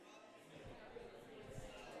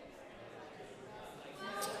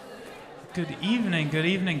Good evening, good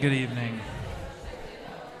evening, good evening.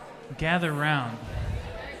 Gather round.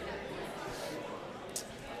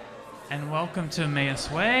 And welcome to Emmaus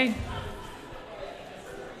Way.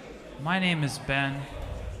 My name is Ben.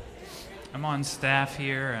 I'm on staff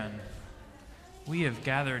here, and we have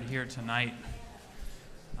gathered here tonight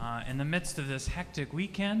in the midst of this hectic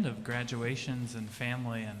weekend of graduations and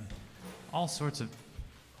family and all sorts of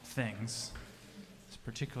things,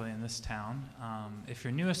 particularly in this town. If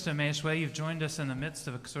you're newest to Emmaus Way, you've joined us in the midst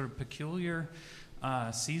of a sort of peculiar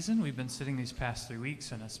season. We've been sitting these past 3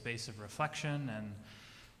 weeks in a space of reflection and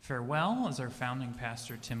farewell as our founding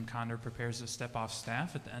pastor, Tim Condor, prepares to step off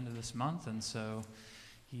staff at the end of this month, and so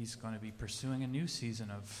he's going to be pursuing a new season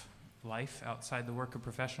of life outside the work of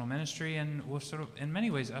professional ministry, and we're sort of, in many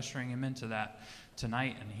ways, ushering him into that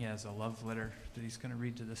tonight, and he has a love letter that he's going to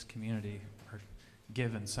read to this community, or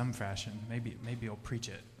give in some fashion. Maybe he'll preach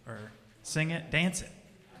it, or sing it, dance it.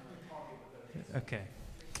 Okay.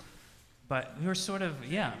 But we're sort of,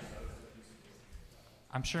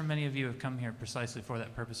 I'm sure many of you have come here precisely for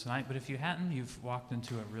that purpose tonight, but if you hadn't, you've walked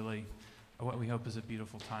into what we hope is a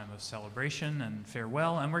beautiful time of celebration and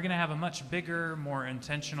farewell, and we're going to have a much bigger, more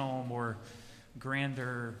intentional, more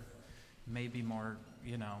grander, maybe more,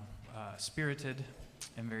 spirited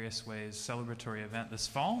in various ways, celebratory event this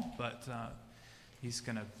fall, but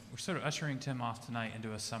we're sort of ushering Tim off tonight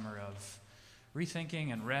into a summer of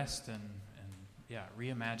rethinking and rest and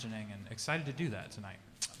reimagining, and excited to do that tonight.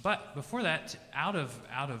 But before that, out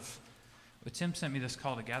of Tim sent me this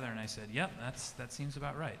call together, and I said, yep, that seems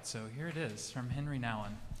about right. So here it is from Henry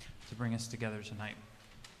Nouwen to bring us together tonight.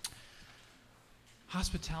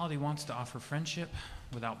 Hospitality wants to offer friendship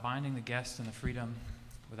without binding the guest and the freedom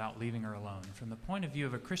without leaving her alone. From the point of view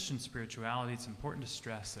of a Christian spirituality, it's important to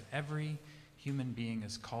stress that every human being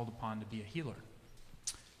is called upon to be a healer.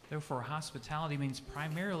 Therefore, hospitality means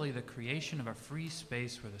primarily the creation of a free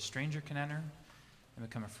space where the stranger can enter and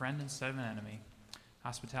become a friend instead of an enemy.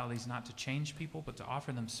 Hospitality is not to change people, but to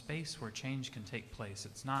offer them space where change can take place.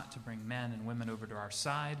 It's not to bring men and women over to our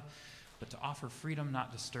side, but to offer freedom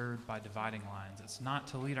not disturbed by dividing lines. It's not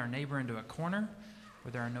to lead our neighbor into a corner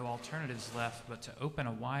where there are no alternatives left, but to open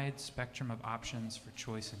a wide spectrum of options for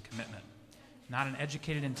choice and commitment. Not an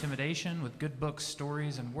educated intimidation with good books,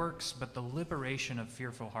 stories, and works, but the liberation of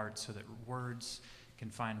fearful hearts so that words can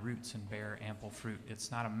find roots and bear ample fruit.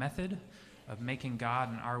 It's not a method of making God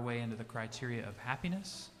and our way into the criteria of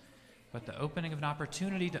happiness, but the opening of an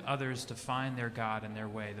opportunity to others to find their God and their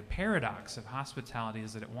way. The paradox of hospitality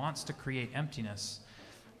is that it wants to create emptiness,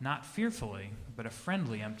 not fearfully, but a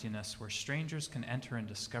friendly emptiness where strangers can enter and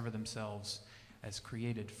discover themselves as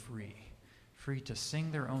created free to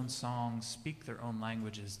sing their own songs, speak their own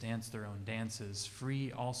languages, dance their own dances,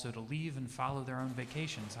 free also to leave and follow their own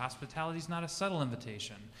vacations. Hospitality is not a subtle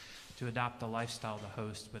invitation to adopt the lifestyle of the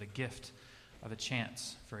host, but a gift of a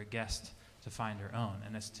chance for a guest to find her own.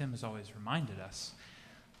 And as Tim has always reminded us,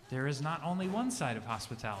 there is not only one side of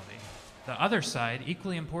hospitality. The other side,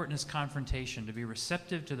 equally important, is confrontation. To be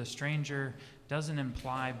receptive to the stranger doesn't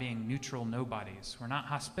imply being neutral nobodies. We're not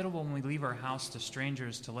hospitable when we leave our house to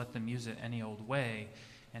strangers to let them use it any old way.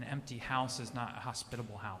 An empty house is not a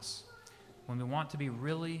hospitable house. When we want to be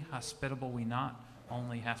really hospitable, we not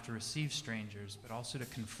only have to receive strangers, but also to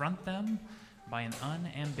confront them by an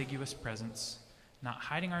unambiguous presence, not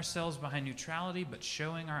hiding ourselves behind neutrality, but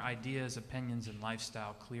showing our ideas, opinions, and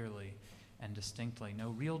lifestyle clearly and distinctly.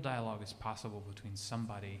 No real dialogue is possible between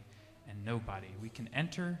somebody and nobody. We can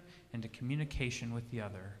enter into communication with the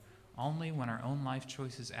other only when our own life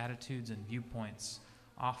choices, attitudes, and viewpoints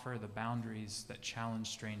offer the boundaries that challenge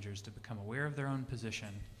strangers to become aware of their own position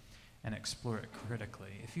and explore it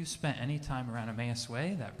critically. If you spent any time around Emmaus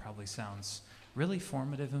Way, that probably sounds really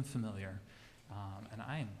formative and familiar. And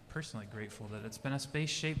I am personally grateful that it's been a space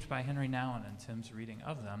shaped by Henry Nouwen and Tim's reading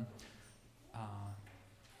of them.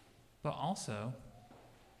 But also,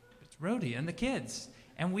 it's Rhodey and the kids.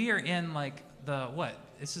 And we are in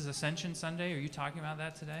this is Ascension Sunday. Are you talking about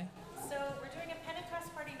that today? So we're doing a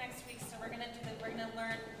Pentecost party next week, so we're gonna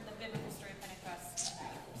learn the biblical story of Pentecost.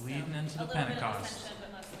 Leading into the Pentecost. Pentecost. Bit of Ascension,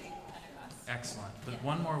 but mostly Pentecost. Excellent. But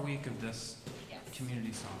one more week of this Yes.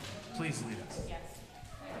 community song. Please lead us. Yes.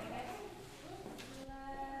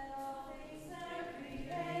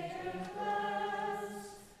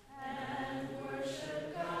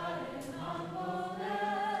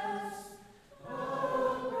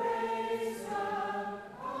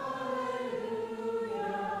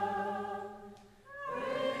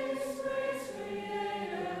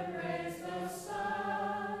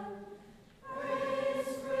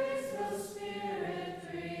 Spirit,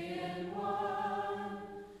 three in one.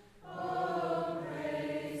 Oh,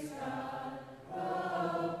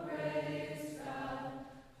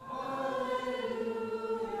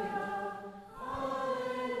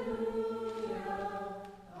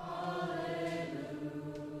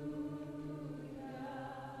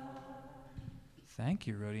 Thank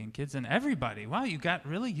you, Rhodian kids, and everybody. Wow, you got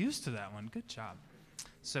really used to that one. Good job.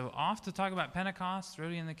 So off to talk about Pentecost.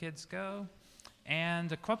 Rhodian and the kids go.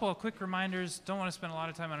 And a couple of quick reminders. Don't want to spend a lot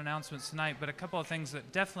of time on announcements tonight, but a couple of things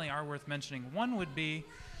that definitely are worth mentioning. One would be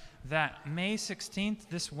that May 16th,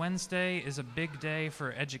 this Wednesday, is a big day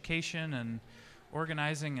for education and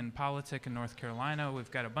organizing and politics in North Carolina.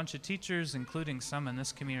 We've got a bunch of teachers, including some in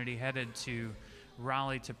this community, headed to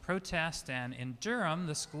Raleigh to protest. And in Durham,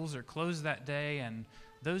 the schools are closed that day, and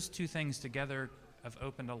those two things together have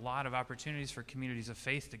opened a lot of opportunities for communities of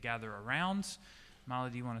faith to gather around.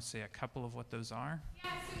 Molly, do you want to say a couple of what those are?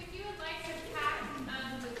 Yeah, so if you would like to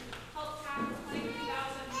help pack 22,000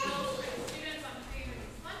 meals for the students on free and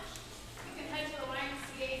reduced lunch, you can head to the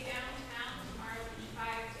YMCA downtown tomorrow from 5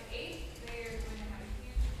 to 8. They're going to have a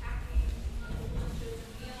huge packing of lunches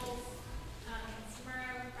and meals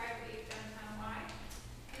tomorrow, 5 to 8 downtown Y.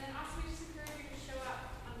 And then also we just encourage you to show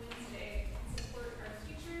up on Wednesday and support our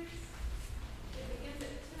teachers. It begins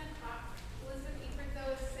at 10 o'clock. Elizabeth Ebert,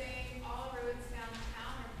 though, is saying all roads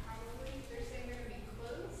downtown are probably, they're saying they're going to be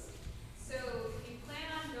closed. So if you plan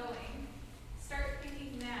on going, start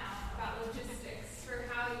thinking now about logistics for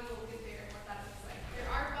how you will get there and what that looks like. There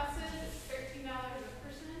are buses, it's $13 a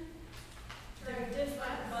person. There are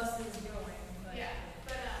different buses going, but. Yeah,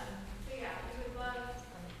 but yeah, we would love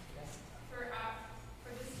for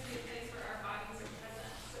this to be a place where our bodies are present,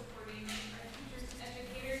 supporting our teachers and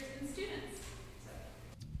educators and students. So.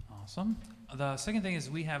 Awesome. The second thing is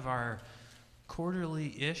we have our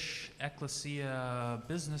quarterly-ish Ecclesia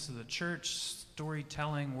Business of the Church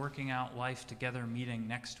storytelling, working out life together meeting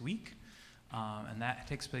next week. And that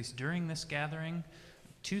takes place during this gathering.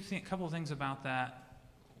 Couple of things about that.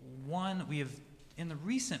 One, we have, in the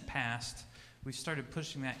recent past, we've started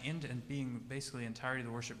pushing that into and being basically entirety of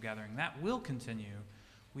the worship gathering. That will continue.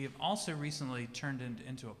 We have also recently turned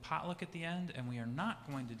into a potluck at the end, and we are not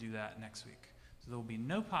going to do that next week. So there will be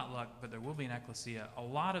no potluck, but there will be an ecclesia. A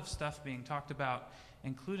lot of stuff being talked about,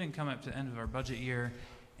 including coming up to the end of our budget year,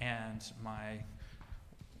 and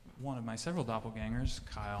one of my several doppelgangers,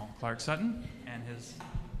 Kyle Clark Sutton, and his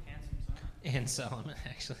handsome son. And Solomon,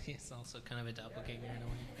 actually, is also kind of a doppelganger in a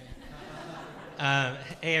way.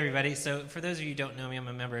 Hey, everybody. So for those of you who don't know me, I'm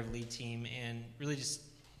a member of Lead Team, and really just,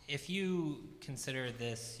 if you consider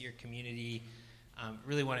this your community,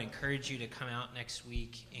 really want to encourage you to come out next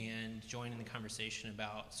week and join in the conversation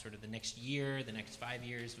about sort of the next year, the next 5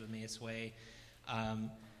 years of Emmaus Way.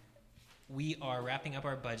 We are wrapping up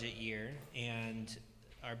our budget year, and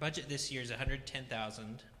our budget this year is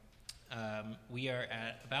 $110,000. We are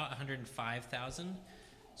at about $105,000.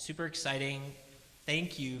 Super exciting.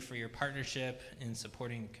 Thank you for your partnership in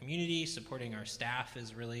supporting the community. Supporting our staff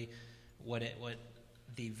is really what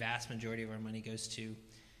the vast majority of our money goes to.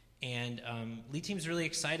 And Lead Team's really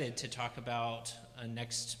excited to talk about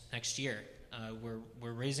next year.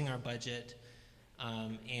 We're raising our budget,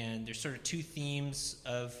 and there's sort of two themes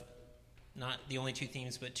of, not the only two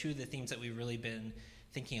themes, but two of the themes that we've really been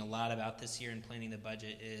thinking a lot about this year in planning the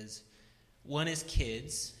budget is, one is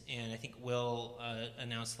kids, and I think Will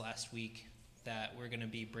announced last week that we're going to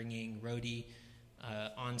be bringing Rhody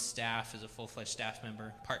on staff as a full-fledged staff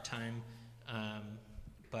member, part-time,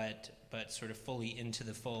 but sort of fully into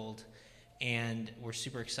the fold, and we're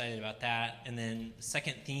super excited about that. And then the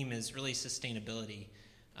second theme is really sustainability.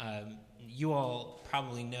 You all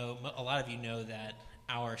probably know, a lot of you know that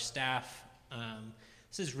our staff,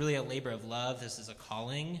 this is really a labor of love. This is a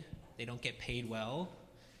calling. They don't get paid well,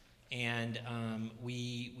 and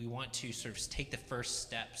we want to sort of take the first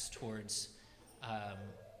steps towards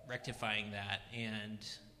rectifying that and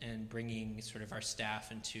bringing sort of our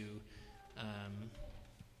staff into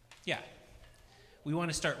we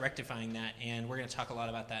want to start rectifying that, and we're going to talk a lot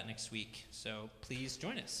about that next week. So please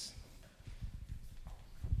join us.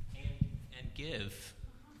 And give.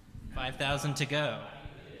 5,000 to go.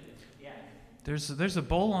 There's a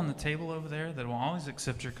bowl on the table over there that will always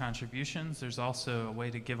accept your contributions. There's also a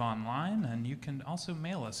way to give online, and you can also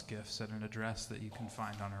mail us gifts at an address that you can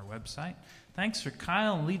find on our website. Thanks for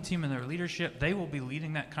Kyle and Lead Team and their leadership. They will be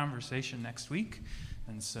leading that conversation next week.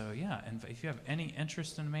 And so, and if you have any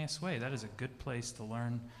interest in Emmaus Way, that is a good place to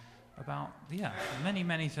learn about, many,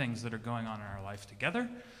 many things that are going on in our life together.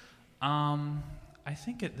 I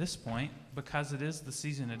think at this point, because it is the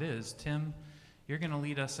season it is, Tim, you're going to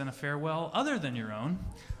lead us in a farewell other than your own.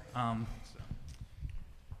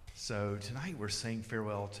 So tonight we're saying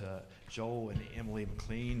farewell to Joel and Emily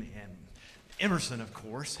McLean and Emerson, of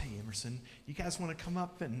course. Hey, Emerson, you guys want to come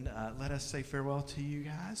up and let us say farewell to you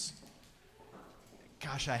guys?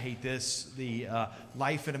 gosh, I hate this. The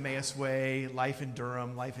Life in Emmaus Way, Life in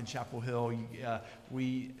Durham, Life in Chapel Hill.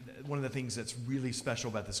 One of the things that's really special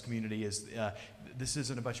about this community is this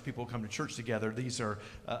isn't a bunch of people who come to church together. These are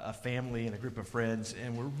a family and a group of friends,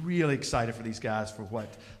 and we're really excited for these guys for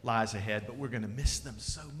what lies ahead. But we're going to miss them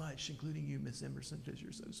so much, including you, Miss Emerson, because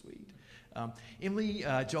you're so sweet. Emily,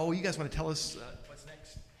 Joel, you guys want to tell us what's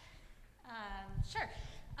next? Sure.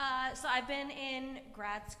 So I've been in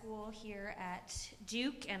grad school here at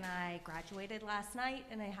Duke, and I graduated last night,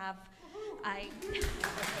 and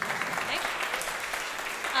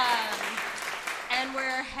and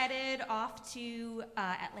we're headed off to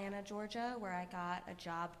Atlanta, Georgia, where I got a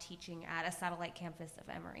job teaching at a satellite campus of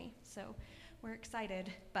Emory. So we're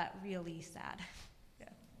excited, but really sad.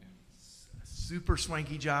 Super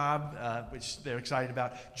swanky job, which they're excited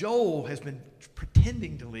about. Joel has been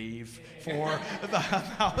pretending to leave for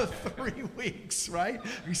about 3 weeks, right?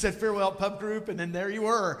 You said farewell pub group, and then there you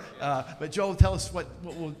were. But Joel, tell us what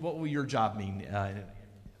will your job mean?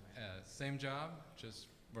 Same job, just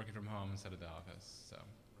working from home instead of the office. So.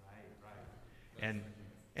 Right.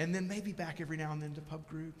 And then maybe back every now and then to pub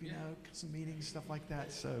group, you know, some meetings, stuff like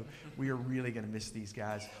that. So we are really going to miss these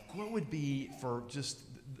guys. What would be for just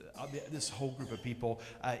this whole group of people?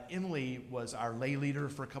 Emily was our lay leader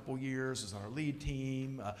for a couple years, was on our lead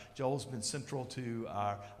team. Joel's been central to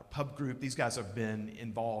our pub group. These guys have been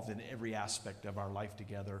involved in every aspect of our life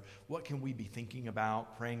together. What can we be thinking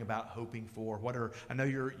about, praying about, hoping for? I know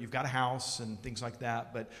you've got a house and things like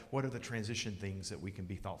that, but what are the transition things that we can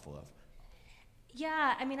be thoughtful of?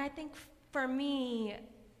 Yeah, I mean, I think for me,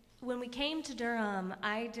 when we came to Durham,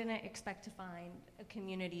 I didn't expect to find a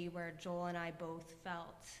community where Joel and I both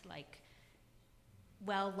felt like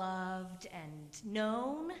well-loved and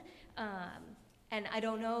known. And I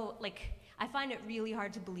don't know, I find it really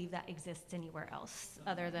hard to believe that exists anywhere else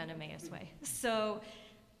other than Emmaus Way. So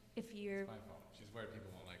if you're... It's my fault. She's worried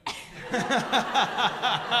people won't like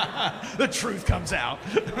me. The truth comes out.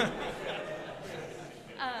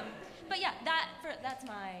 But yeah, that's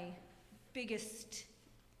my biggest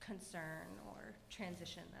concern or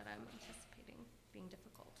transition that I'm anticipating being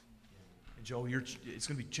difficult. And Joel, it's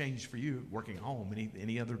going to be changed for you working at home.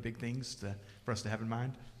 Any other big things for us to have in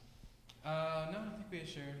mind? No, I think we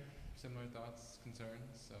share similar thoughts,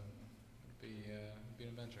 concerns, so it'll be an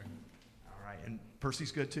adventure. All right, and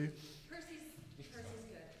Percy's good too? Percy's good.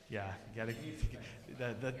 Yeah, you gotta.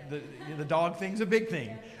 The dog thing's a big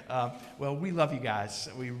thing. Well, we love you guys.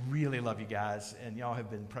 We really love you guys, and y'all have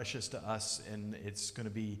been precious to us. And it's going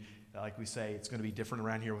to be, like we say, it's going to be different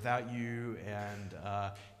around here without you.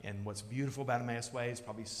 And what's beautiful about Emmaus Way is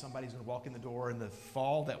probably somebody's going to walk in the door in the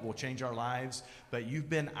fall that will change our lives. But you've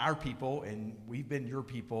been our people, and we've been your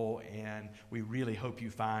people, and we really hope you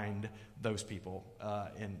find those people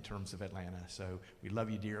in terms of Atlanta. So we love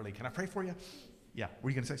you dearly. Can I pray for you? Yeah. Were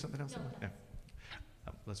you going to say something else? No.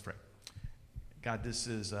 Let's pray. God, this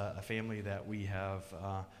is a family that we have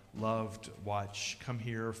loved, watch come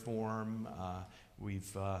here, form.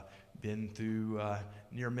 We've been through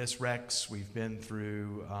near-miss wrecks. We've been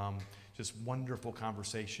through just wonderful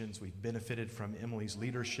conversations. We've benefited from Emily's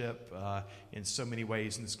leadership in so many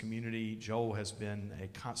ways in this community. Joel has been a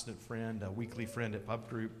constant friend, a weekly friend at Pub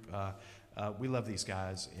Group. We love these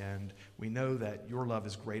guys, and we know that your love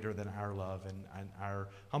is greater than our love, and our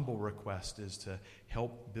humble request is to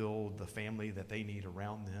help build the family that they need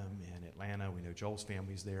around them in Atlanta. We know Joel's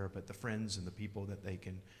family's there, but the friends and the people that they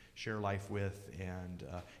can share life with and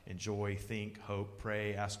enjoy, think, hope,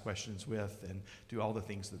 pray, ask questions with, and do all the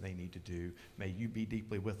things that they need to do. May you be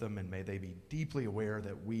deeply with them, and may they be deeply aware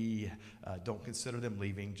that we don't consider them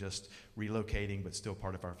leaving, just relocating, but still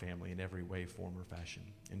part of our family in every way, form, or fashion.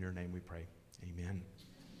 In your name we pray. Amen.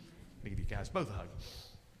 Let me give you guys both a hug.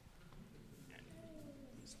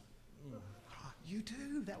 You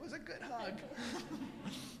too. That was a good hug.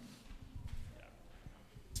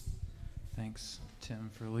 Thanks, Tim,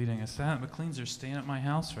 for leading us out. McLeans are staying at my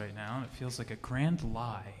house right now, and it feels like a grand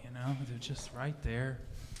lie, you know? They're just right there,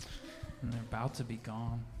 and they're about to be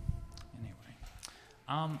gone.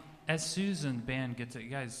 Anyway, as Susan Band gets it, you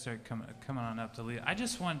guys start coming on up to lead. I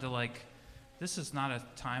just wanted to, this is not a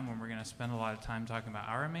time when we're going to spend a lot of time talking about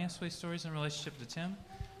our Emmaus Way stories in relationship to Tim,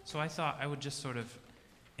 so I thought I would just sort of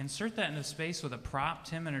insert that into space with a prop.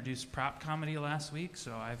 Tim introduced prop comedy last week,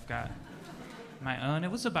 so I've got my own. It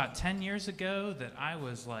was about 10 years ago that I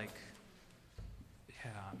was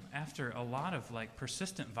after a lot of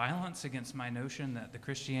persistent violence against my notion that the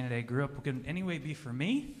Christianity I grew up could anyway be for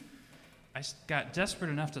me, I got desperate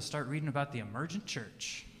enough to start reading about the emergent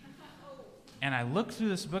church. And I looked through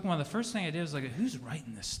this book, and one of the first thing I did was who's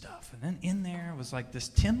writing this stuff? And then in there was this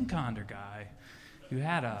Tim Conder guy. who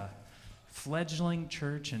had a fledgling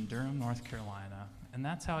church in Durham, North Carolina. And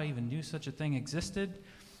that's how I even knew such a thing existed.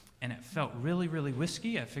 And it felt really, really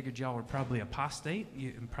whiskey. I figured y'all were probably apostate.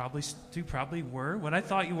 You probably were what I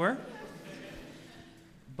thought you were.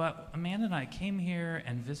 But Amanda and I came here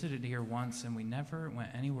and visited here once, and we never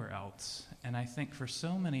went anywhere else. And I think for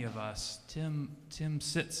so many of us, Tim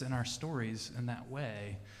sits in our stories in that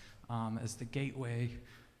way, as the gateway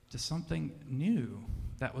to something new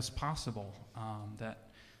that was possible,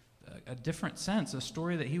 a different sense, a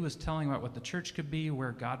story that he was telling about what the church could be,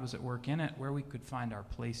 where God was at work in it, where we could find our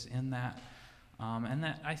place in that. And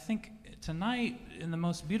that I think tonight, in the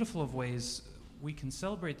most beautiful of ways, we can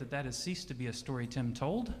celebrate that has ceased to be a story Tim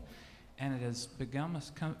told, and it has become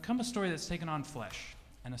a story that's taken on flesh,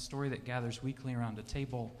 and a story that gathers weekly around a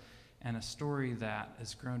table, and a story that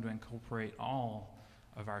has grown to incorporate all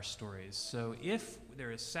of our stories. So if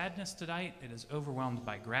there is sadness tonight, it is overwhelmed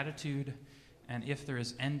by gratitude, and if there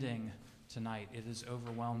is ending tonight, it is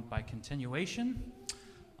overwhelmed by continuation,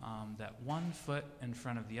 that one foot in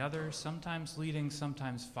front of the other, sometimes leading,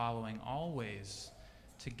 sometimes following, always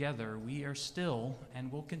together, we are still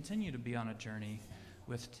and will continue to be on a journey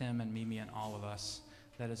with Tim and Mimi and all of us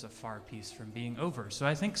that is a far piece from being over. So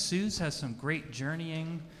I think Suze has some great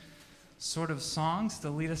journeying sort of songs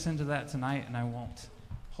to lead us into that tonight, and I won't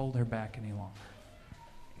hold her back any longer.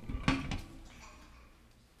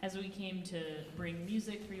 As we came to bring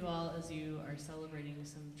music for you all, as you are celebrating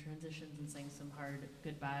some transitions and saying some hard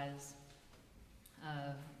goodbyes,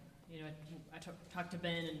 I talked to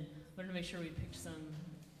Ben and wanted to make sure we picked some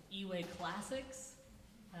E-Way classics.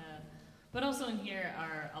 But also in here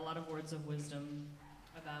are a lot of words of wisdom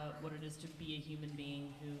about what it is to be a human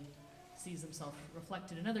being who sees himself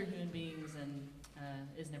reflected in other human beings and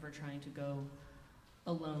is never trying to go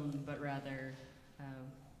alone, but rather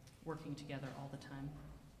working together all the time.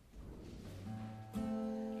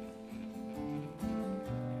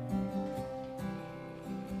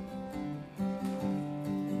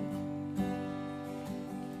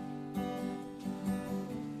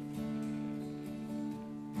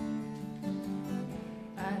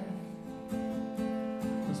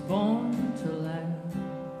 Born to laugh,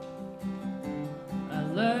 I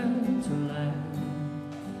learned to laugh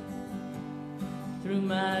through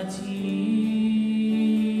my tears.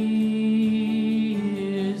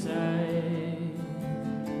 I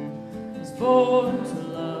was born to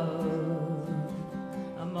love,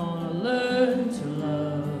 I'm gonna learn to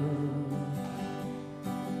love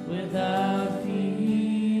without fear.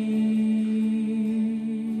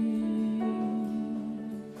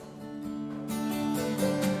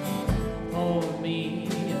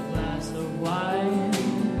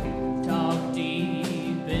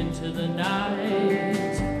 The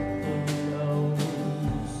night, who knows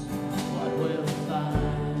what we'll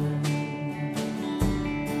find?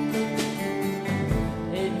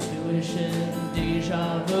 Intuition, deja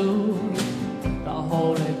vu, the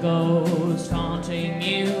Holy Ghost haunting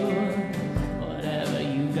you. Whatever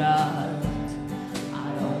you got, I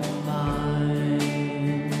don't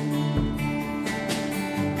mind,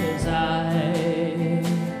 'cause I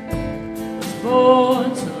was born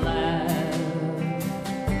to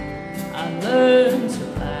learn to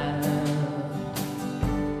laugh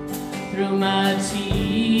through my tears.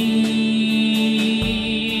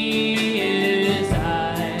 I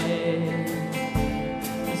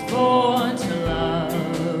was born to love,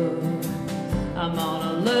 I'm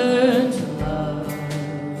gonna learn to love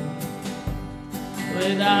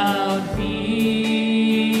without fear.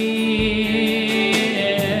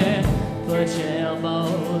 Put your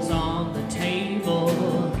elbows on the table,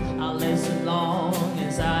 I'll listen long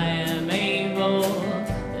as I am able.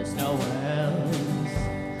 There's nowhere else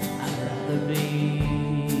I'd rather be.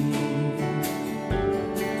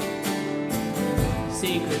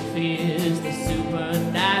 Secret fears, the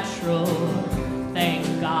supernatural. Thank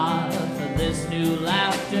God for this new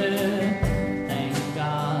laughter. Thank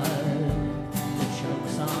God the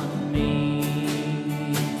joke's on me.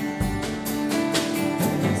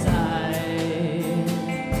 'Cause I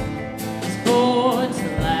was born to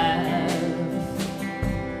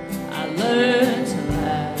learn to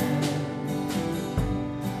laugh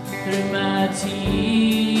through my tears.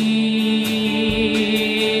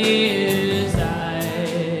 I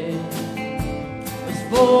was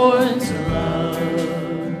born to love,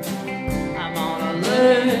 I'm gonna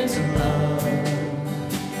learn to love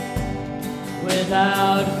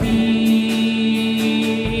without fear.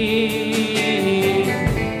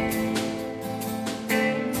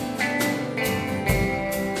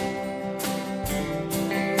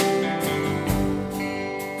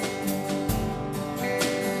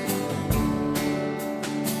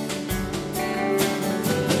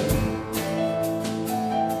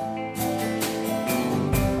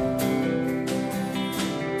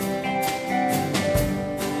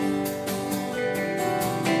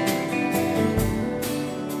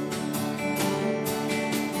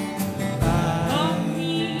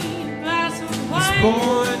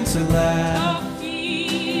 born to laugh. Talk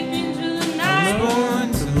deep into the I night. was born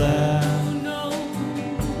to laugh. Who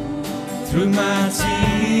knows? Through my tears,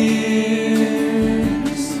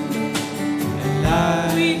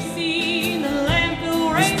 and We've I seen the landfill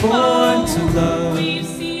was rainbow. born to love. We've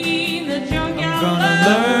seen the junkyard I'm gonna love.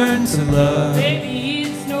 learn to love Baby,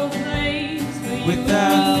 it's no place for you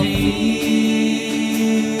without and me.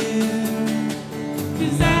 fear.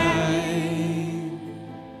 'Cause I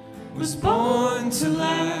was born to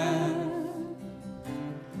laugh.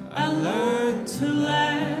 I learned to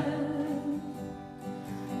laugh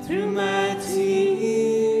through my tears.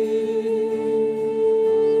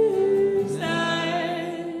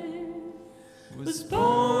 I was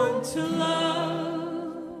born to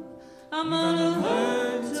love. I'm gonna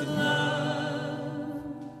learn to love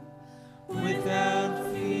without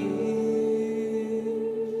fear.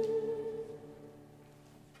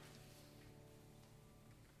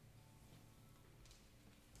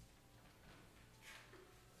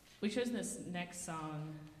 We chose this next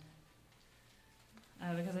song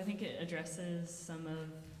because I think it addresses some of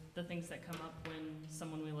the things that come up when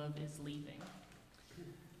someone we love is leaving.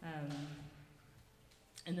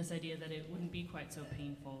 And this idea that it wouldn't be quite so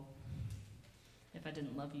painful if I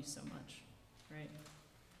didn't love you so much, right?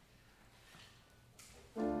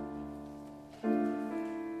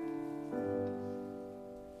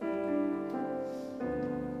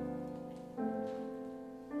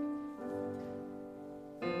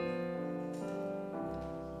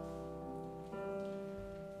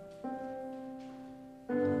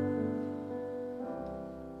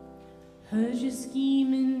 Heard you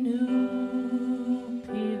scheming new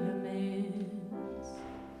pyramids.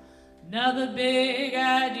 Another big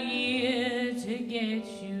idea to get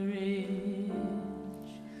you rich.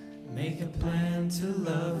 Make a plan to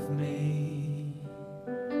love me.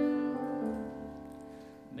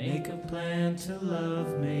 Make a plan to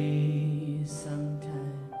love me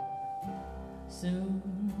sometime soon.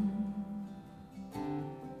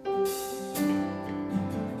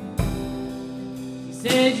 You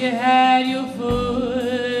said you had your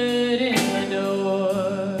foot in the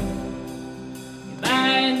door. You buy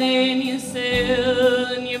and then you sell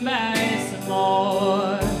and you buy some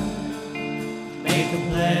more. Make a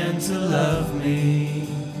plan to love me.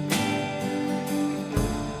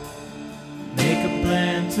 Make a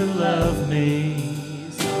plan to love me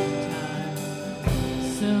sometime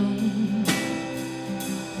soon.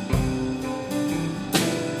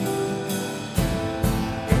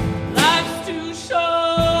 Life's too short.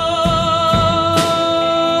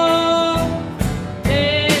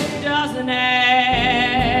 It doesn't ask.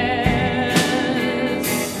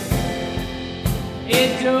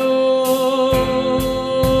 It don't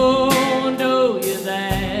know you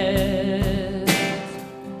that.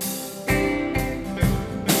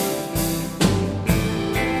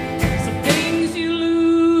 Some things you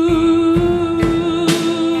lose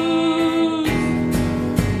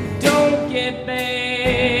don't get back.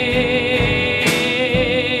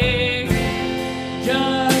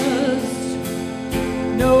 Just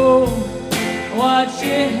know what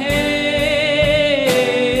you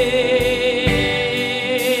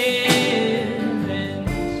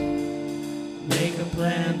haven't. Make a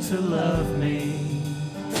plan to love me.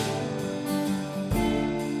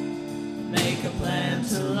 Make a plan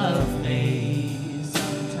to love me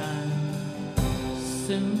sometime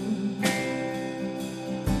soon.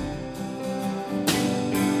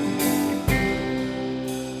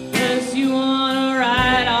 First you wanna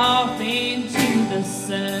ride off into the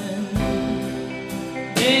sun,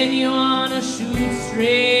 then you wanna shoot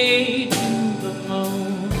straight to the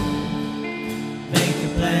moon. Make a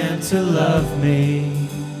plan to love me.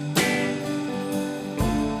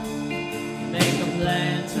 Make a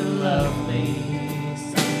plan to love me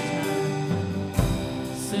sometime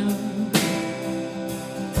soon.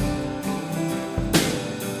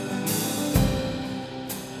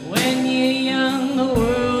 When you're young, the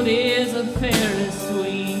world is a Ferris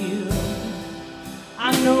wheel.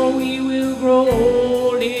 I know you will grow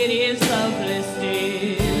old, it is lovely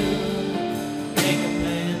still. Make a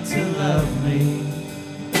plan to love me.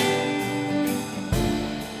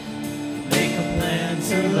 Make a plan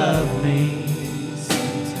to love me.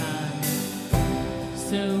 Sometime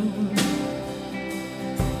soon.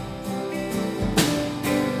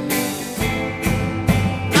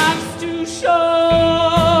 Life's too short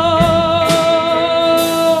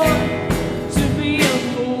to be a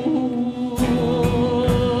fool.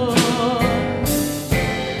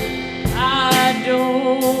 I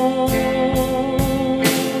don't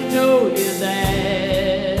know you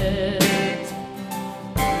that.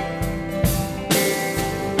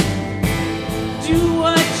 Do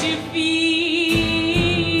what you feel.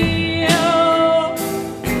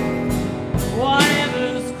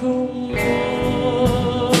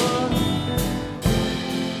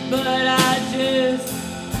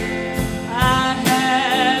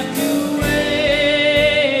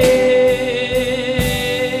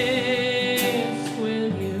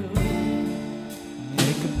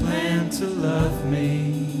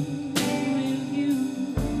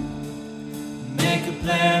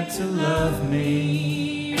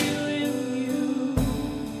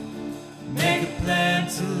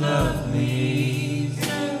 to love me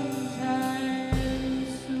sometime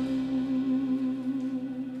soon.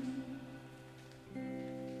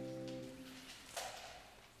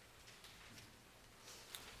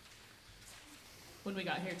 When we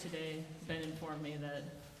got here today, Ben informed me that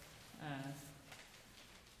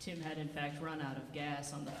Tim had in fact run out of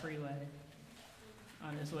gas on the freeway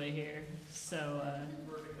on his way here. So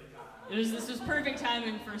this was perfect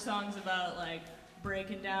timing for songs about like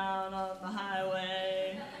breaking down on the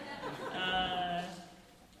highway. I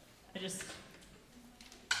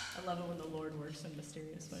love it when the Lord works in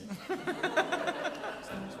mysterious ways.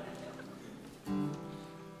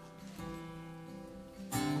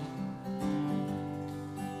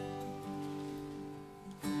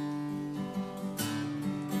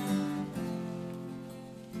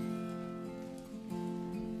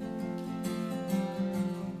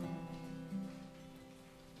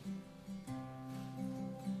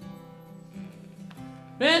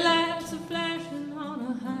 Red lights are flashing on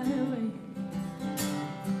a highway.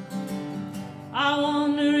 I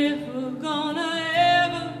wonder if we're gonna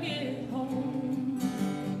ever get home.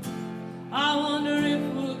 I wonder if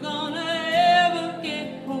we're gonna ever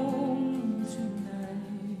get home tonight.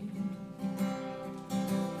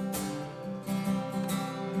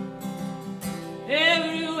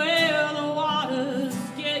 Everywhere the water's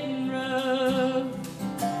getting rough.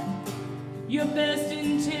 Your best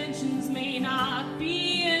intentions may not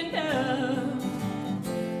be enough.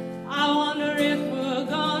 I wonder if we're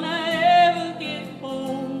gonna ever get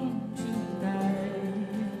home tonight.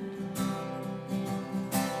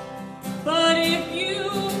 But if you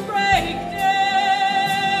break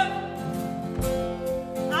down,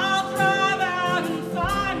 I'll drive out and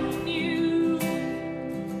find you.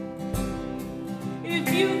 If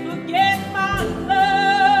you forget my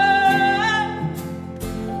love,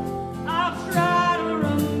 I'll try to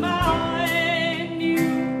remind you.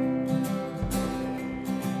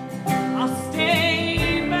 I'll stay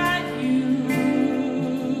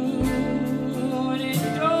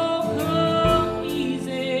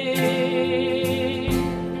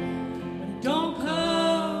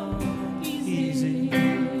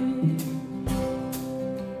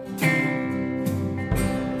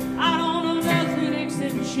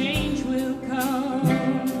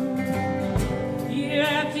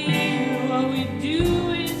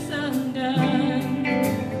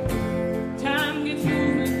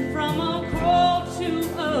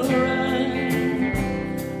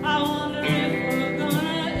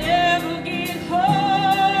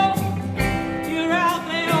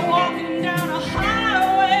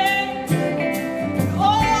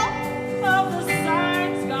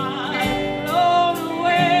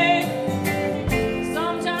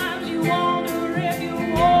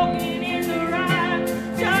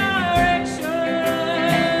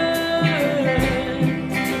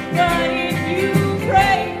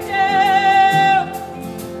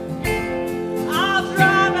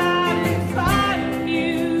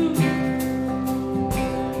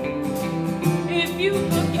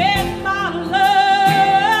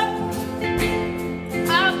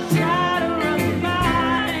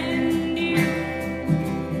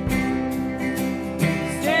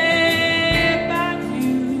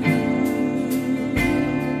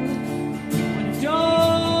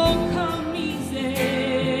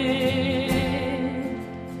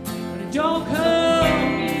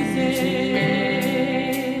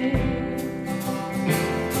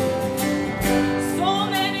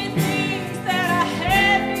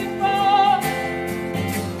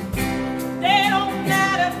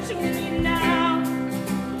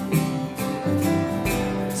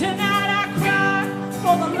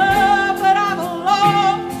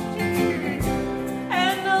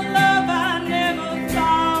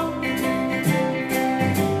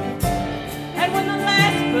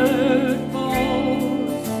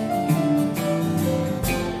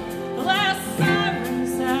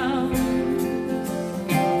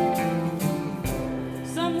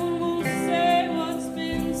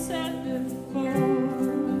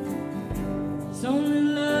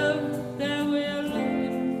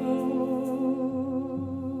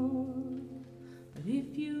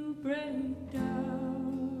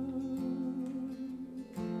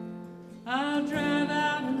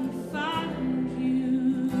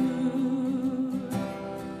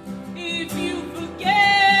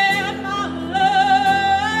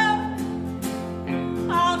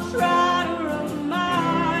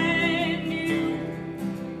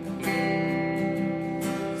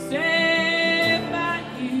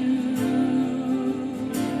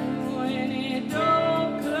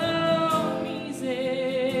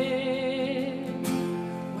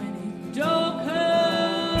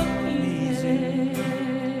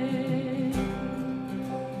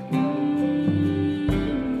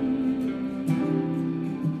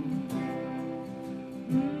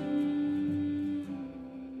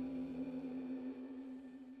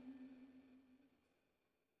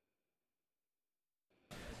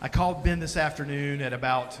I called Ben this afternoon at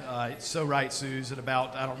about, it's so right, Suze, at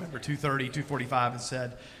about, I don't remember, 2:30, 2:45, and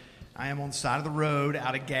said, I am on the side of the road,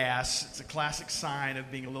 out of gas. It's a classic sign of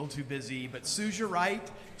being a little too busy. But Suze, you're right.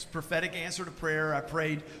 It's a prophetic answer to prayer. I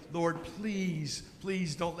prayed, Lord, please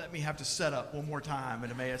don't let me have to set up one more time in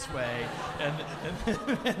Emmaus Way.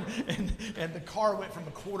 And the car went from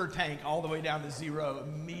a quarter tank all the way down to zero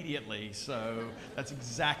immediately. So that's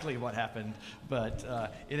exactly what happened. But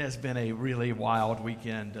it has been a really wild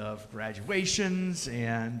weekend of graduations.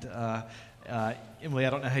 And Emily, I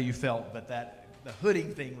don't know how you felt, but the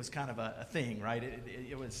hooding thing was kind of a thing, right?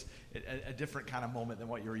 It was a different kind of moment than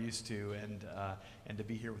what you're used to, and to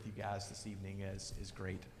be here with you guys this evening is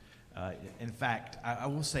great. In fact, I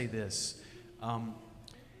will say this: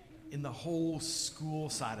 in the whole school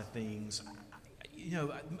side of things,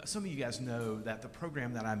 some of you guys know that the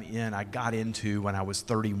program that I'm in, I got into when I was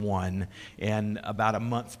 31, and about a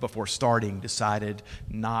month before starting, decided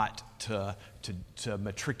not to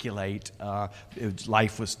matriculate.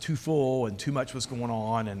 Life was too full and too much was going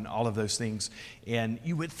on and all of those things. And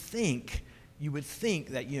you would think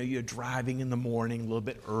that you're driving in the morning a little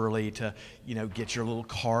bit early to get your little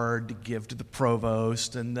card to give to the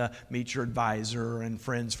provost and meet your advisor and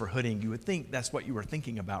friends for hooding. You would think that's what you were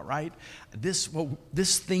thinking about, right? This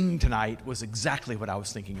thing tonight was exactly what I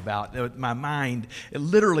was thinking about. My mind,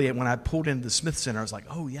 literally, when I pulled into the Smith Center, I was like,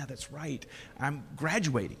 oh yeah, that's right, I'm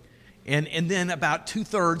graduating. And then about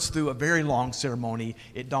 2/3 through a very long ceremony,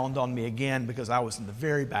 it dawned on me again, because I was in the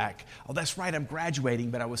very back. Oh, that's right, I'm graduating,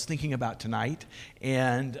 but I was thinking about tonight,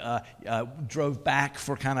 and drove back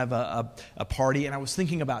for kind of a party, and I was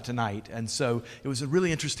thinking about tonight. And so it was a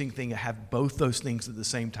really interesting thing to have both those things at the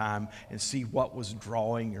same time and see what was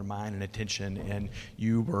drawing your mind and attention, and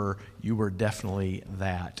you were definitely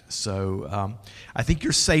that. So I think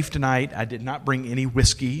you're safe tonight. I did not bring any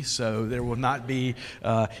whiskey, so there will not be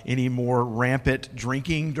any more rampant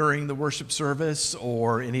drinking during the worship service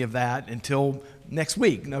or any of that until next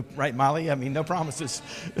week. No, right, Molly? I mean, no promises.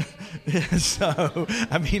 So,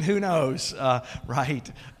 I mean, who knows, right?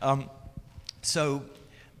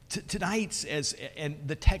 Tonight's, and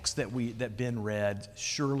the text that Ben read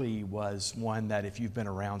surely was one that, if you've been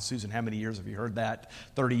around, Susan, how many years have you heard that?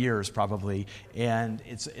 30 years probably. And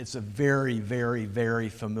it's a very, very, very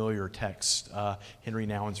familiar text. Henry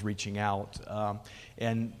Nouwen's reaching out.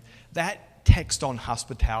 And that text on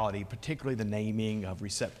hospitality, particularly the naming of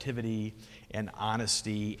receptivity and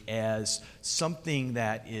honesty as something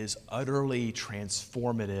that is utterly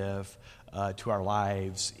transformative to our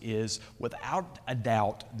lives, is without a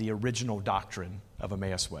doubt the original doctrine of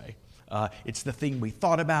Emmaus Way. It's the thing we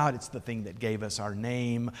thought about. It's the thing that gave us our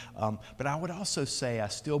name. But I would also say I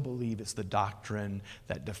still believe it's the doctrine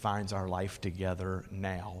that defines our life together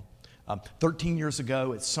now. 13 years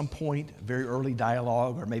ago, at some point, very early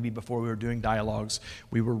dialogue, or maybe before we were doing dialogues,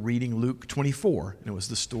 we were reading Luke 24. And it was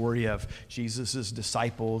the story of Jesus'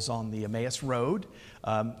 disciples on the Emmaus Road.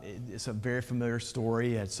 It's a very familiar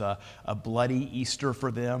story. It's a bloody Easter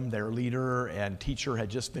for them. Their leader and teacher had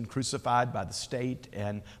just been crucified by the state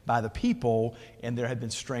and by the people, and there had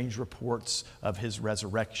been strange reports of his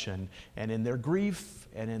resurrection. And in their grief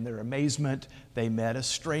and in their amazement, they met a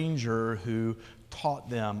stranger who taught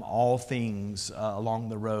them all things along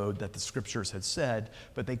the road that the scriptures had said,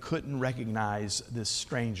 but they couldn't recognize this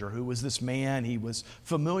stranger. Who was this man? He was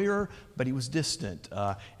familiar, but he was distant,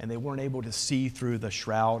 and they weren't able to see through the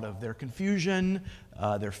shroud of their confusion,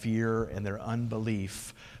 their fear, and their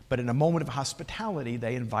unbelief. But in a moment of hospitality,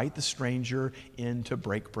 they invite the stranger in to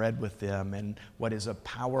break bread with them. And what is a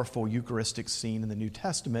powerful Eucharistic scene in the New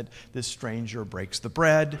Testament, this stranger breaks the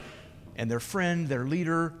bread, and their friend, their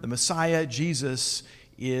leader, the Messiah, Jesus,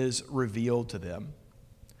 is revealed to them.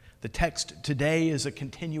 The text today is a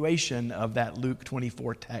continuation of that Luke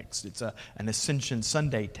 24 text. It's an Ascension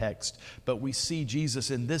Sunday text, but we see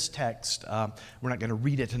Jesus in this text, we're not going to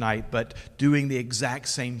read it tonight, but doing the exact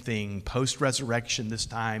same thing, post-resurrection this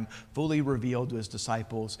time, fully revealed to his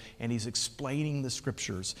disciples, and he's explaining the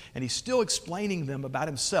scriptures. And he's still explaining them about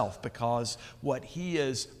himself, because what he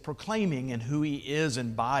is proclaiming and who he is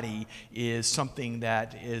in body is something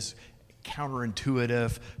that is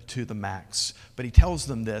counterintuitive to the max. But he tells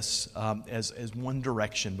them this as one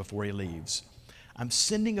direction before he leaves. I'm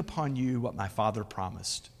sending upon you what my Father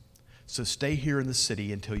promised. So stay here in the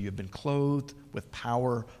city until you've been clothed with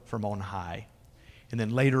power from on high. And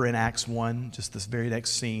then later in Acts 1, just this very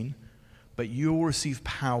next scene, but you will receive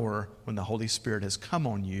power when the Holy Spirit has come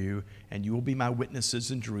on you, and you will be my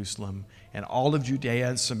witnesses in Jerusalem and all of Judea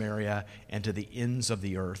and Samaria and to the ends of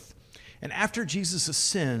the earth. And after Jesus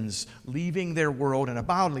ascends, leaving their world in a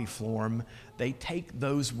bodily form, they take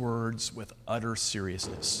those words with utter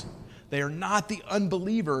seriousness. They are not the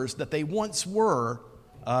unbelievers that they once were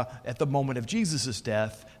at the moment of Jesus'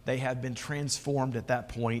 death. They have been transformed at that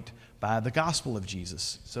point by the gospel of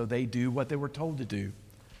Jesus. So they do what they were told to do.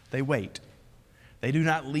 They wait. They do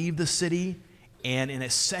not leave the city. And in a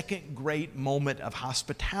second great moment of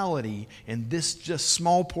hospitality, in this just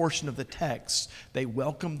small portion of the text, they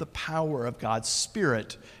welcome the power of God's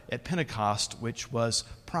Spirit at Pentecost, which was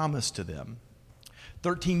promised to them.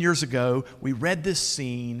 13 years ago, we read this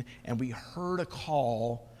scene and we heard a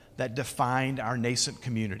call that defined our nascent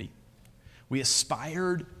community. We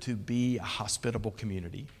aspired to be a hospitable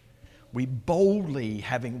community. We boldly,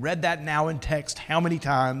 having read that now in text how many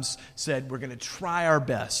times, said we're going to try our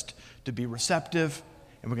best to be receptive,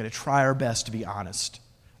 and we're going to try our best to be honest.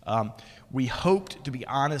 We hoped to be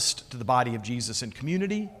honest to the body of Jesus in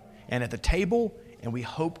community and at the table, and we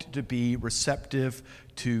hoped to be receptive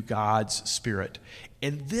to God's Spirit.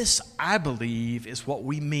 And this, I believe, is what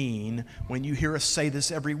we mean when you hear us say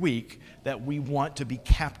this every week, that we want to be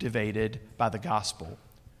captivated by the gospel.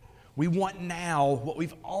 We want now what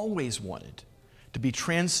we've always wanted, to be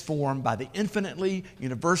transformed by the infinitely,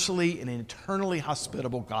 universally, and eternally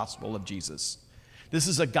hospitable gospel of Jesus. This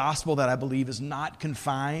is a gospel that I believe is not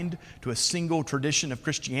confined to a single tradition of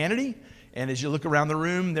Christianity. And as you look around the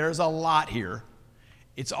room, there's a lot here.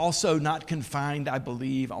 It's also not confined, I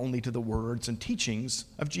believe, only to the words and teachings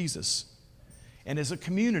of Jesus. And as a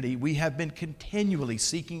community, we have been continually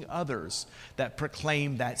seeking others that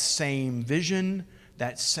proclaim that same vision,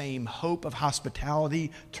 that same hope of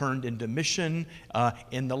hospitality turned into mission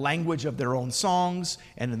in the language of their own songs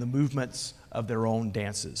and in the movements of their own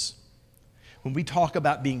dances. When we talk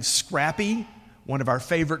about being scrappy, one of our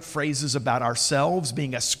favorite phrases about ourselves,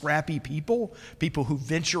 being a scrappy people who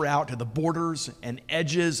venture out to the borders and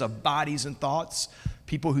edges of bodies and thoughts,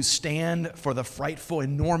 people who stand for the frightful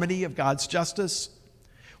enormity of God's justice,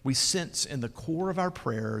 we sense in the core of our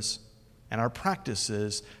prayers and our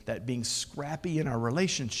practices that being scrappy in our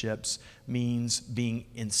relationships means being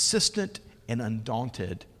insistent and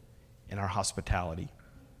undaunted in our hospitality.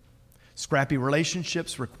 Scrappy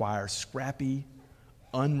relationships require scrappy,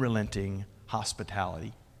 unrelenting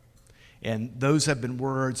hospitality. And those have been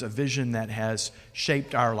words of vision that has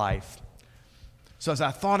shaped our life. So as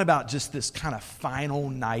I thought about just this kind of final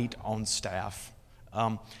night on staff,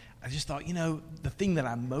 I just thought, the thing that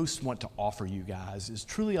I most want to offer you guys is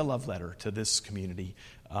truly a love letter to this community.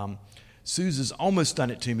 Susan's almost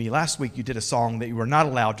done it to me. Last week you did a song that you were not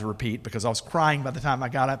allowed to repeat because I was crying by the time I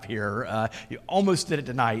got up here. You almost did it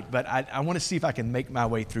tonight, but I want to see if I can make my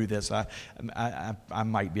way through this. I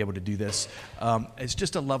might be able to do this. It's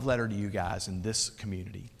just a love letter to you guys in this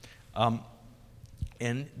community.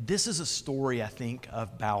 And this is a story, I think,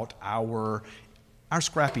 about our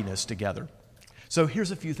scrappiness together. So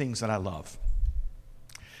here's a few things that I love.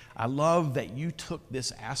 I love that you took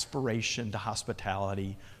this aspiration to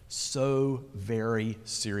hospitality so very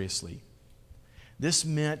seriously. This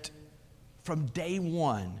meant from day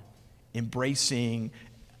one embracing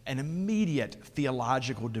an immediate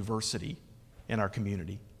theological diversity in our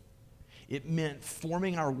community. It meant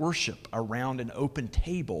forming our worship around an open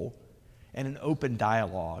table and an open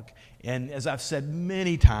dialogue. And as I've said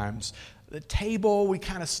many times, the table, we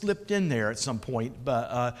kind of slipped in there at some point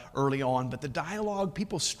early on, but the dialogue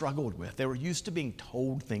people struggled with. They were used to being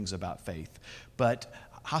told things about faith, but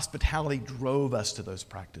hospitality drove us to those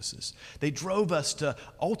practices. They drove us to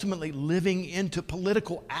ultimately living into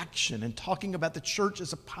political action and talking about the church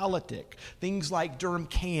as a politic, things like Durham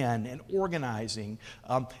Can and organizing.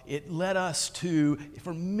 It led us to,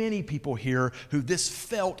 for many people here who this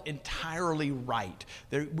felt entirely right,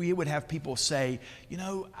 we would have people say,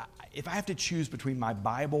 if I have to choose between my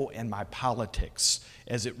Bible and my politics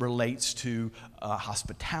as it relates to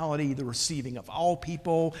hospitality, the receiving of all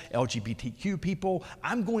people, LGBTQ people,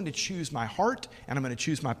 I'm going to choose my heart and I'm going to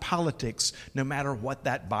choose my politics no matter what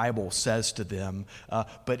that Bible says to them.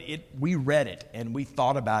 But we read it and we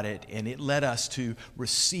thought about it and it led us to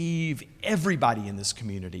receive everybody in this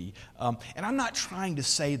community. And I'm not trying to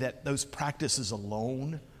say that those practices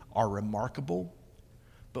alone are remarkable.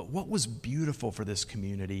 But what was beautiful for this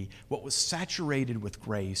community, what was saturated with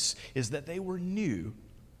grace, is that they were new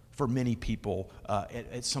for many people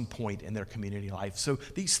at some point in their community life. So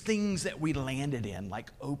these things that we landed in,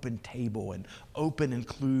 like open table and open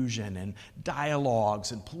inclusion and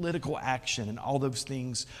dialogues and political action and all those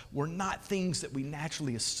things, were not things that we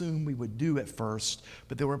naturally assumed we would do at first,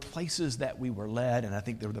 but there were places that we were led, and I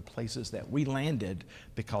think they were the places that we landed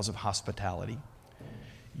because of hospitality.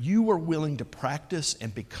 you were willing to practice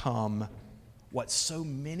and become what so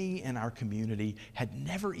many in our community had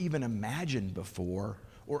never even imagined before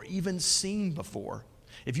or even seen before.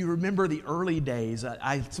 If you remember the early days,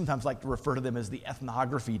 I sometimes like to refer to them as the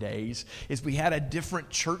ethnography days, is we had a different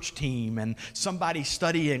church team and somebody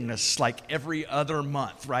studying us like every other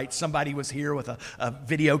month, right? Somebody was here with a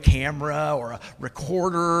video camera or a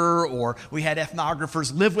recorder, or we had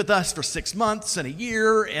ethnographers live with us for 6 months and a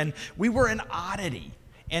year, and we were an oddity.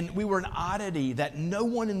 And we were an oddity that no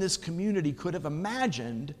one in this community could have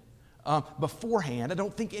imagined beforehand. I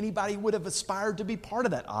don't think anybody would have aspired to be part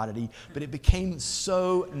of that oddity, but it became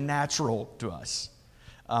so natural to us.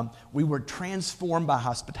 We were transformed by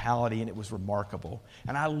hospitality, and it was remarkable.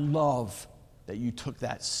 And I love that you took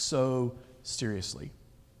that so seriously.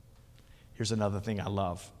 Here's another thing I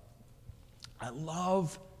love. I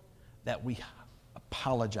love that we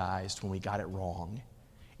apologized when we got it wrong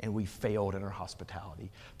and we failed in our hospitality.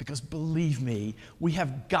 Because believe me, we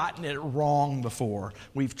have gotten it wrong before.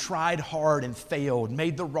 We've tried hard and failed,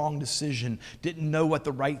 made the wrong decision, didn't know what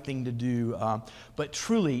the right thing to do. But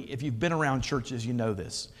truly, if you've been around churches, you know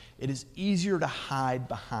this. It is easier to hide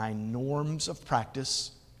behind norms of practice,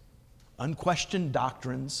 unquestioned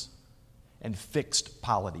doctrines, and fixed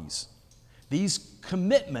polities. These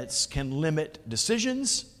commitments can limit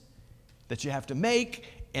decisions that you have to make,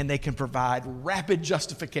 and they can provide rapid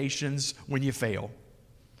justifications when you fail.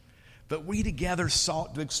 But we together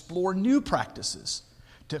sought to explore new practices,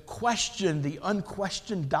 to question the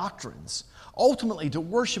unquestioned doctrines, ultimately to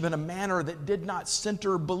worship in a manner that did not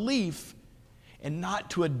center belief and not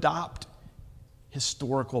to adopt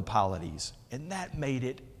historical polities. And that made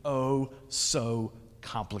it oh so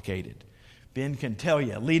complicated. Ben can tell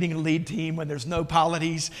you, leading a lead team when there's no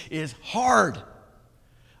polities is hard.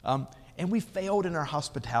 And we failed in our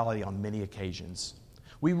hospitality on many occasions.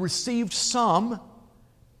 We received some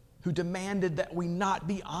who demanded that we not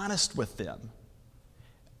be honest with them.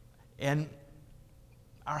 And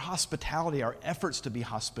our hospitality, our efforts to be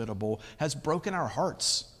hospitable, has broken our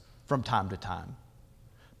hearts from time to time.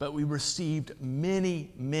 But we received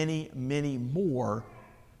many, many, many more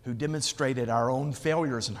who demonstrated our own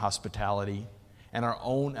failures in hospitality and our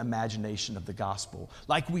own imagination of the gospel.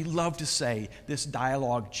 Like we love to say, this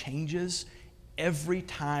dialogue changes every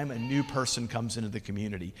time a new person comes into the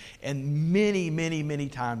community. And many, many, many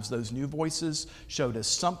times those new voices showed us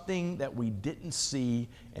something that we didn't see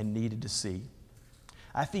and needed to see.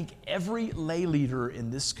 I think every lay leader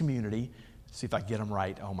in this community, see if I get them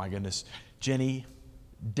right, oh my goodness, Jenny,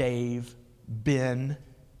 Dave, Ben,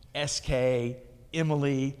 SK,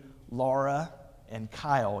 Emily, Laura, and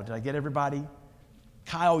Kyle. Did I get everybody?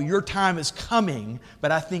 Kyle, your time is coming,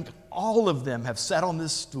 but I think all of them have sat on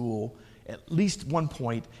this stool at least one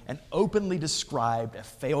point and openly described a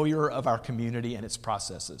failure of our community and its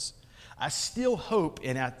processes. I still hope,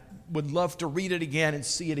 and I would love to read it again and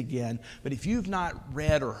see it again, but if you've not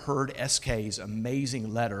read or heard SK's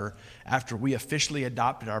amazing letter after we officially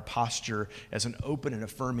adopted our posture as an open and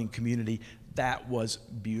affirming community, that was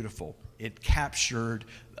beautiful. It captured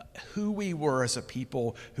who we were as a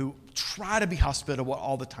people who try to be hospitable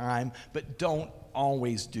all the time, but don't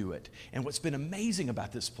always do it. And what's been amazing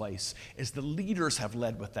about this place is the leaders have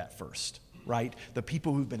led with that first, right? The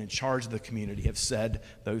people who've been in charge of the community have said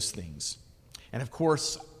those things. And of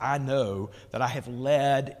course, I know that I have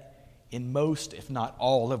led in most, if not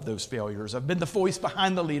all, of those failures. I've been the voice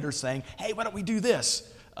behind the leaders saying, hey, why don't we do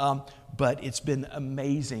this? But it's been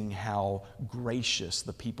amazing how gracious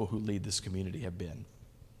the people who lead this community have been.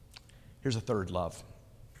 Here's a third love.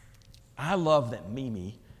 I love that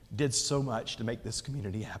Mimi did so much to make this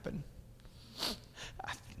community happen.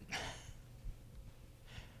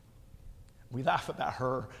 We laugh about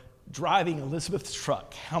her driving Elizabeth's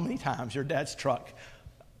truck. How many times your dad's truck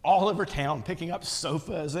all over town picking up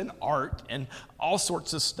sofas and art and all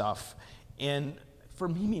sorts of stuff. And for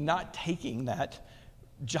Mimi not taking that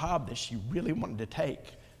job that she really wanted to take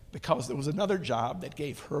because there was another job that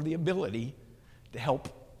gave her the ability to help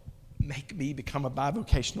make me become a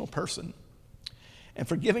bivocational person. And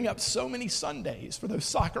for giving up so many Sundays for those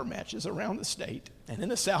soccer matches around the state and in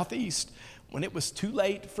the Southeast when it was too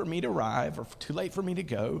late for me to arrive or too late for me to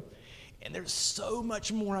go. And there's so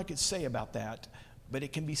much more I could say about that, but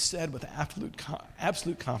it can be said with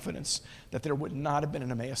absolute confidence that there would not have been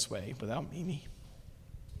an Emmaus Way without Mimi.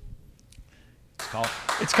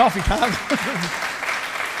 It's coffee time.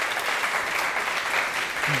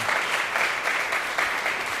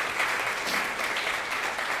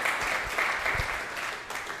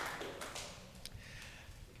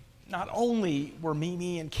 Not only were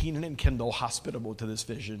Mimi and Keenan and Kendall hospitable to this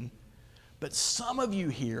vision, But some of you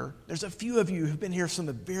here, there's a few of you who've been here from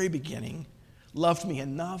the very beginning, loved me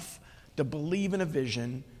enough to believe in a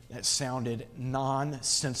vision that sounded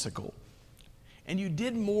nonsensical. And you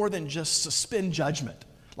did more than just suspend judgment.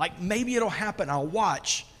 Like, maybe it'll happen, I'll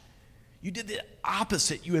watch. You did the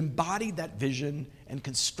opposite. You embodied that vision and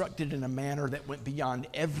constructed it in a manner that went beyond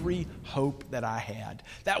every hope that I had.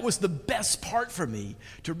 That was the best part for me,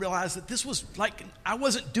 to realize that this was like, I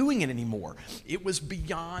wasn't doing it anymore. It was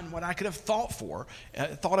beyond what I could have thought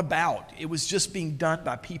about. It was just being done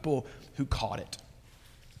by people who caught it.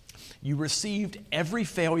 You received every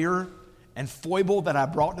failure and foible that I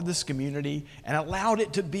brought to this community and allowed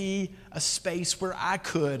it to be a space where I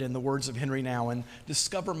could, in the words of Henry Nouwen,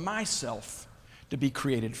 discover myself to be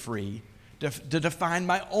created free, to define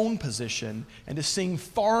my own position, and to sing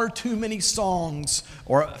far too many songs,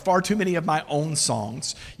 or far too many of my own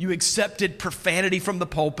songs. You accepted profanity from the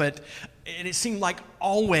pulpit, and it seemed like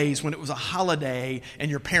always when it was a holiday and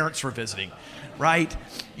your parents were visiting. Right?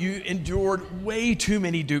 You endured way too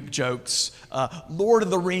many Duke jokes, Lord of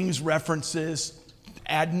the Rings references,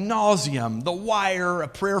 ad nauseum, The Wire, A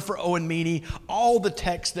Prayer for Owen Meany, all the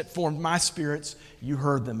texts that formed my spirits, you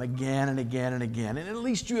heard them again and again and again. And at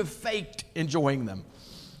least you have faked enjoying them.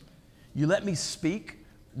 You let me speak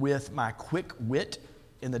with my quick wit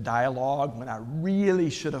in the dialogue when I really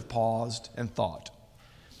should have paused and thought.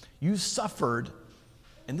 You suffered,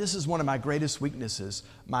 and this is one of my greatest weaknesses,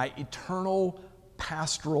 my eternal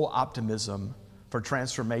pastoral optimism for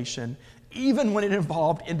transformation, even when it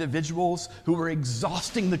involved individuals who were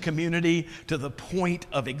exhausting the community to the point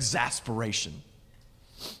of exasperation.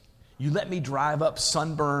 You let me drive up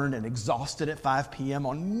sunburned and exhausted at 5 p.m.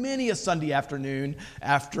 on many a Sunday afternoon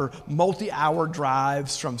after multi-hour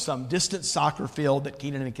drives from some distant soccer field that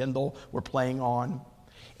Keenan and Kendall were playing on.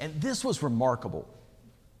 And this was remarkable.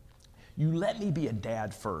 You let me be a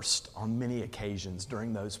dad first on many occasions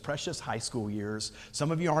during those precious high school years.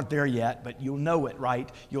 Some of you aren't there yet, but you'll know it,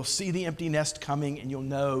 right? You'll see the empty nest coming, and you'll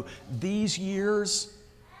know these years,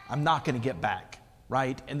 I'm not going to get back,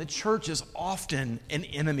 right? And the church is often an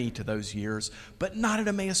enemy to those years, but not in a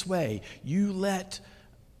Emmaus way. You let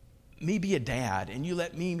me be a dad, and you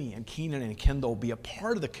let Mimi and Keenan and Kendall be a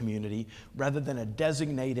part of the community rather than a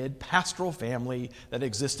designated pastoral family that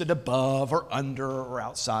existed above or under or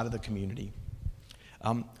outside of the community.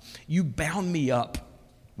 You bound me up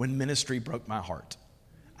when ministry broke my heart.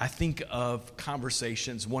 I think of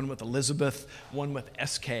conversations, one with Elizabeth, one with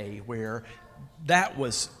SK, where I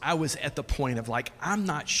was at the point of like, I'm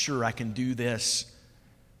not sure I can do this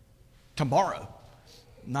tomorrow.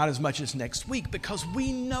 Not as much as next week, because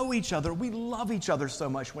we know each other. We love each other so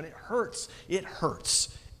much. When it hurts, it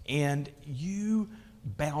hurts. And you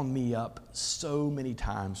bound me up so many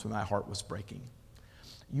times when my heart was breaking.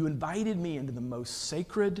 You invited me into the most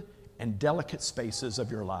sacred and delicate spaces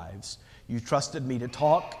of your lives. You trusted me to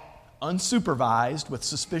talk unsupervised with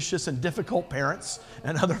suspicious and difficult parents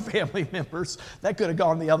and other family members. That could have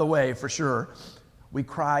gone the other way for sure. We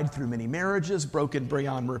cried through many marriages, broken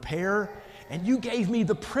beyond repair. And you gave me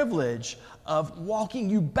the privilege of walking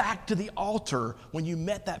you back to the altar when you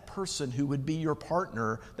met that person who would be your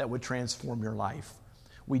partner that would transform your life.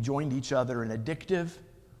 We joined each other in addictive,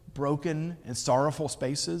 broken, and sorrowful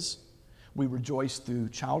spaces. We rejoiced through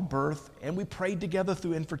childbirth, and we prayed together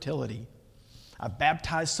through infertility. I've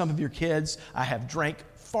baptized some of your kids. I have drank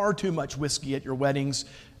far too much whiskey at your weddings,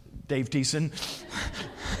 Dave Thiessen.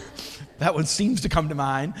 That one seems to come to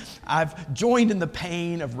mind. I've joined in the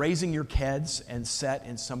pain of raising your kids and sat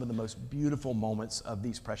in some of the most beautiful moments of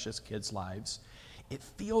these precious kids' lives. It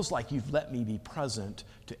feels like you've let me be present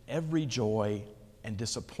to every joy and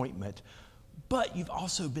disappointment, but you've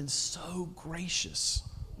also been so gracious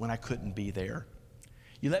when I couldn't be there.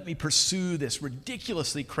 You let me pursue this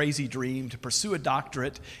ridiculously crazy dream to pursue a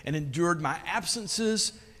doctorate and endured my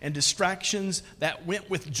absences and distractions that went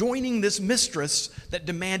with joining this mistress that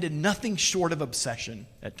demanded nothing short of obsession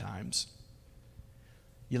at times.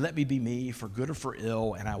 You let me be me for good or for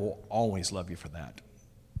ill, and I will always love you for that.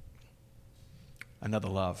 Another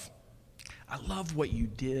love. I love what you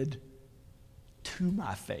did to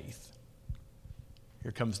my faith.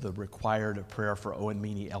 Here comes the required A Prayer for Owen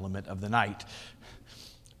Meany element of the night.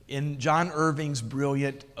 In John Irving's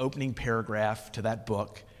brilliant opening paragraph to that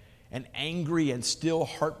book, an angry and still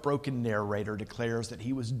heartbroken narrator declares that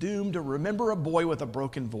he was doomed to remember a boy with a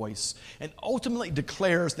broken voice, and ultimately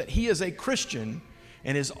declares that he is a Christian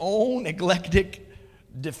in his own eclectic,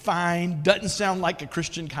 defined, doesn't sound like a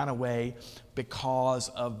Christian kind of way because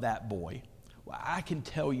of that boy. Well, I can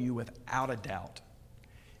tell you without a doubt,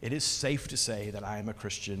 it is safe to say that I am a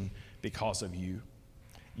Christian because of you.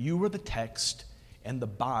 You were the text and the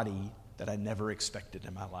body that I never expected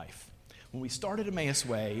in my life. When we started Emmaus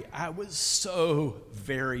Way, I was so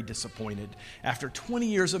very disappointed. After 20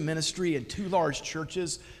 years of ministry in 2 large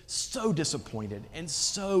churches, so disappointed and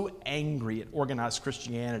so angry at organized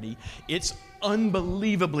Christianity. It's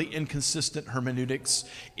unbelievably inconsistent hermeneutics.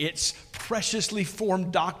 It's preciously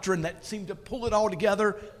formed doctrine that seemed to pull it all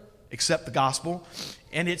together, except the gospel.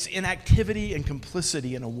 And it's inactivity and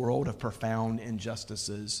complicity in a world of profound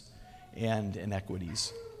injustices and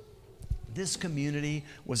inequities. This community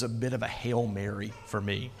was a bit of a Hail Mary for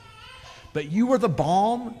me. But you were the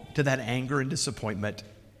balm to that anger and disappointment,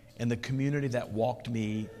 and the community that walked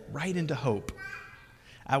me right into hope.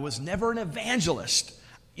 I was never an evangelist.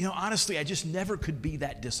 Honestly, I just never could be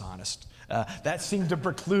that dishonest. That seemed to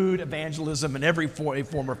preclude evangelism in every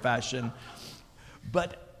form or fashion.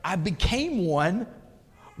 But I became one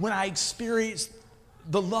when I experienced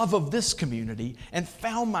the love of this community and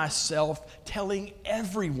found myself telling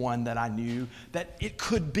everyone that I knew that it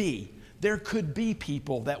could be. There could be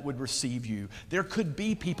people that would receive you. There could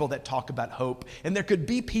be people that talk about hope. And there could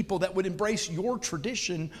be people that would embrace your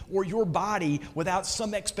tradition or your body without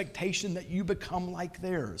some expectation that you become like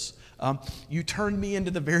theirs. You turned me into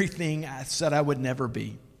the very thing I said I would never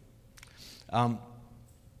be.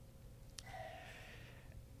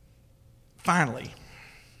 Finally,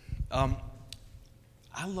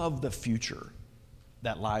 I love the future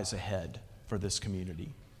that lies ahead for this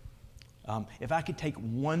community. If I could take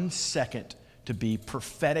 1 second to be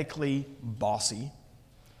prophetically bossy,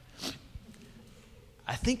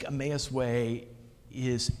 I think Emmaus Way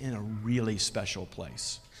is in a really special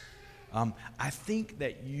place. I think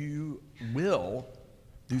that you will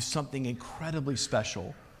do something incredibly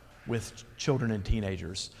special with children and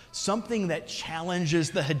teenagers, something that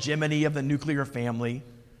challenges the hegemony of the nuclear family,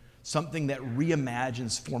 something that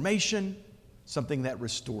reimagines formation, something that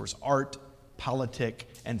restores art, politic,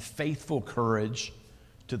 and faithful courage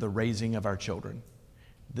to the raising of our children.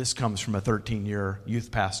 This comes from a 13-year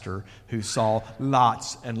youth pastor who saw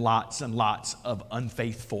lots and lots and lots of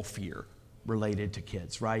unfaithful fear related to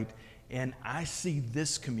kids, right? And I see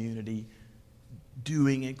this community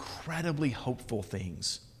doing incredibly hopeful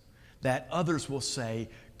things that others will say,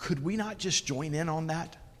 could we not just join in on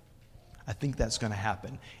that? I think that's going to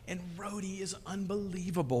happen. And Rhodey is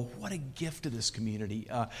unbelievable. What a gift to this community.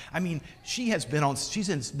 She's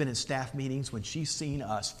been in staff meetings when she's seen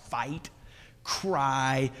us fight,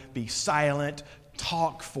 cry, be silent,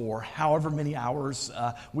 talk for however many hours.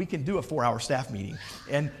 We can do a 4-hour staff meeting.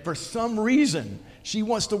 And for some reason, she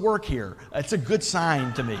wants to work here. It's a good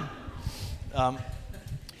sign to me.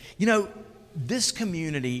 This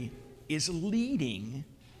community is leading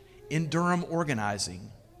in Durham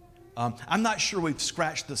organizing. I'm not sure we've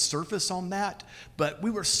scratched the surface on that, but we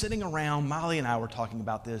were sitting around, Molly and I were talking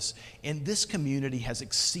about this, and this community has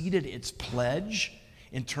exceeded its pledge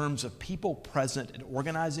in terms of people present at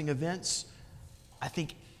organizing events, I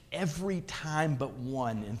think every time but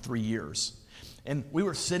one in 3 years. And we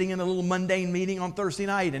were sitting in a little mundane meeting on Thursday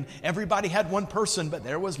night, and everybody had one person, but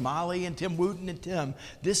there was Molly and Tim Wooten and Tim.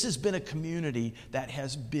 This has been a community that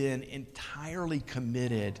has been entirely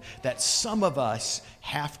committed, that some of us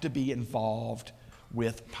have to be involved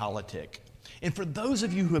with politics. And for those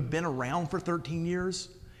of you who have been around for 13 years,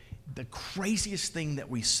 the craziest thing that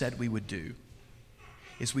we said we would do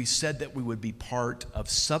is we said that we would be part of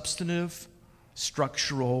substantive,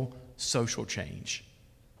 structural, social change.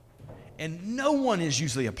 And no one is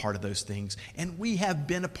usually a part of those things. And we have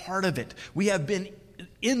been a part of it. We have been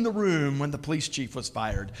in the room when the police chief was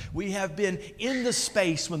fired. We have been in the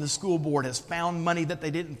space when the school board has found money that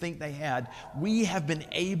they didn't think they had. We have been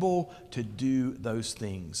able to do those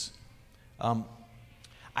things.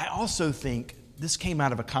 I also think this came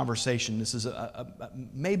out of a conversation. This is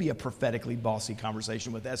maybe a prophetically bossy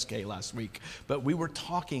conversation with SK last week. But we were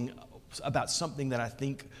talking about something that I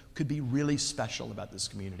think could be really special about this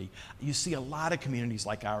community. You see a lot of communities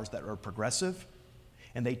like ours that are progressive,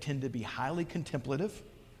 and they tend to be highly contemplative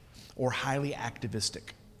or highly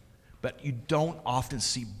activistic. But you don't often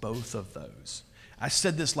see both of those. I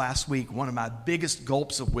said this last week, one of my biggest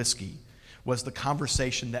gulps of whiskey was the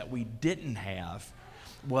conversation that we didn't have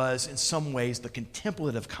was in some ways the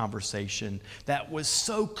contemplative conversation that was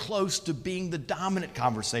so close to being the dominant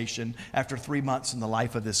conversation after 3 months in the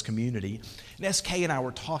life of this community. And SK and I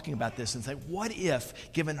were talking about this and said, what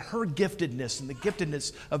if, given her giftedness and the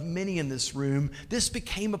giftedness of many in this room, this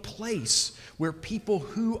became a place where people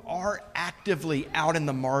who are actively out in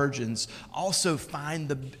the margins also find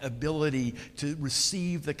the ability to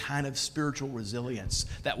receive the kind of spiritual resilience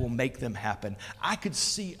that will make them happen. I could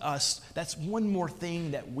see us, that's one more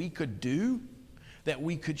thing that we could do that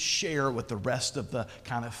we could share with the rest of the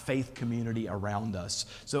kind of faith community around us.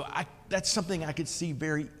 So that's something I could see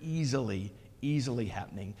very easily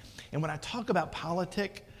happening. And when I talk about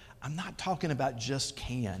politic, I'm not talking about just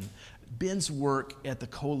Can. Ben's work at the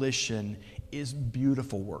Coalition is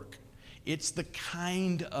beautiful work. It's the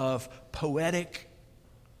kind of poetic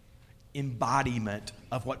embodiment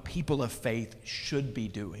of what people of faith should be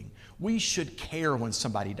doing. We should care when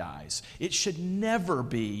somebody dies. It should never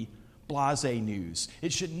be blasé news.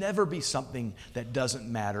 It should never be something that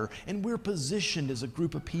doesn't matter. And we're positioned as a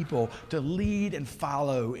group of people to lead and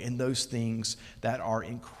follow in those things that are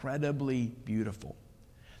incredibly beautiful.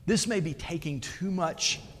 This may be taking too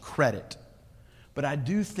much credit, but I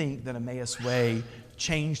do think that Emmaus Way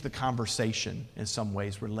changed the conversation in some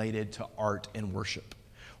ways related to art and worship.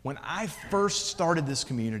 When I first started this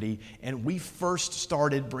community and we first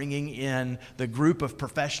started bringing in the group of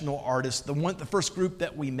professional artists, the first group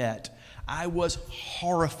that we met, I was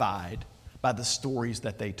horrified by the stories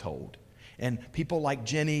that they told. And people like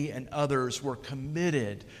Jenny and others were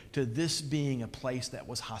committed to this being a place that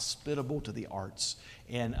was hospitable to the arts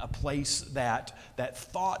and a place that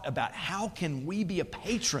thought about how can we be a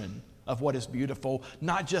patron of what is beautiful,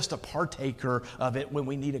 not just a partaker of it when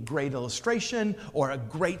we need a great illustration or a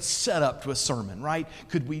great setup to a sermon, right?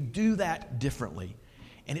 Could we do that differently?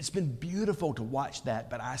 And it's been beautiful to watch that,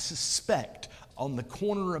 but I suspect on the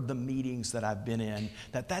corner of the meetings that I've been in,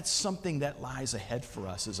 that's something that lies ahead for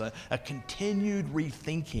us, is a continued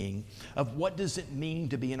rethinking of what does it mean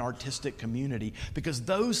to be an artistic community, because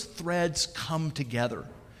those threads come together.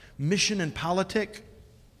 Mission and politic,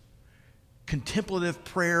 contemplative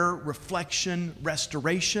prayer, reflection,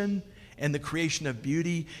 restoration, and the creation of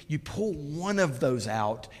beauty. You pull one of those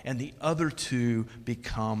out and the other two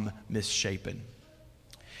become misshapen.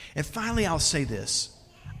 And finally, I'll say this.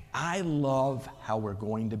 I love how we're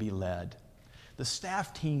going to be led. The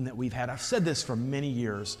staff team that we've had, I've said this for many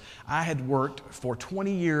years. I had worked for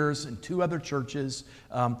 20 years in 2 other churches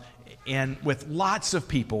and with lots of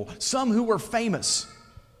people, some who were famous.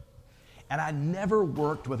 And I never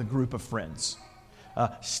worked with a group of friends.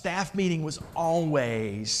 Staff meeting was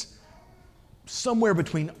always somewhere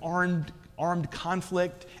between armed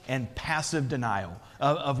conflict and passive denial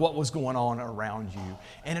of what was going on around you.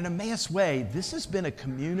 And in Emmaus Way, this has been a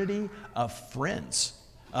community of friends.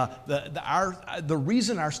 The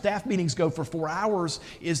reason our staff meetings go for 4 hours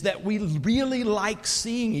is that we really like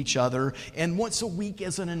seeing each other, and once a week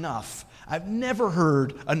isn't enough. I've never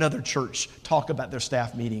heard another church talk about their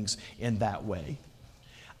staff meetings in that way.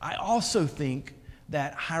 I also think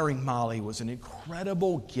that hiring Molly was an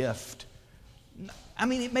incredible gift. I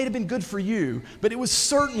mean, it may have been good for you, but it was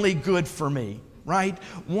certainly good for me, right?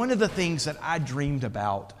 One of the things that I dreamed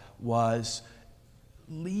about was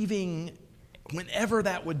leaving whenever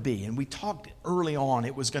that would be. And we talked early on,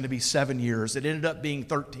 it was going to be 7 years. It ended up being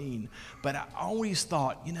 13. But I always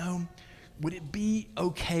thought, would it be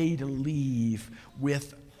okay to leave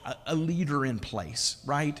with a leader in place,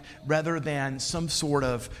 right? Rather than some sort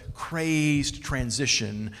of crazed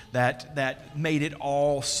transition that made it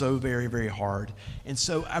all so very, very hard. And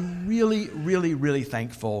so I'm really, really, really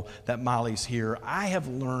thankful that Molly's here. I have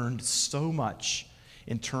learned so much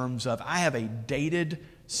in terms of, I have a dated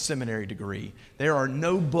seminary degree. There are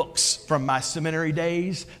no books from my seminary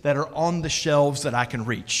days that are on the shelves that I can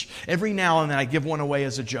reach. Every now and then I give one away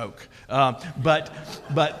as a joke. But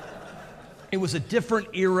it was a different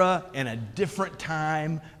era and a different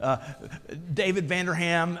time. David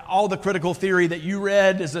Vanderham, all the critical theory that you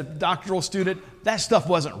read as a doctoral student, that stuff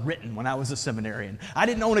wasn't written when I was a seminarian. I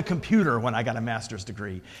didn't own a computer when I got a master's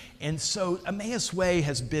degree. And so Emmaus Way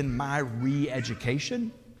has been my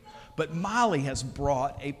re-education. But Molly has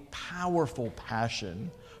brought a powerful passion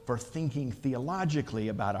for thinking theologically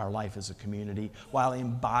about our life as a community while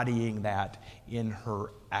embodying that in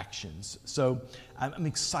her actions. So I'm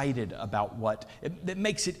excited about what it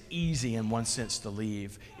makes it easy in one sense to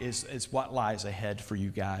leave is what lies ahead for you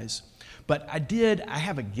guys. But I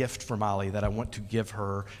have a gift for Molly that I want to give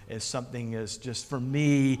her as something as just for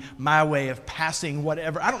me, my way of passing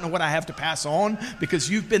whatever. I don't know what I have to pass on because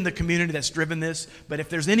you've been the community that's driven this, but if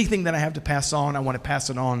there's anything that I have to pass on, I want to pass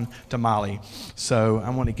it on to Molly. So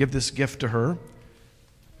I want to give this gift to her.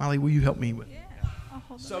 Molly, will you help me with? Yeah, I'll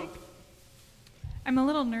hold it. I'm a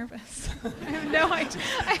little nervous. I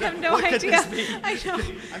have no idea. Could this be? I know.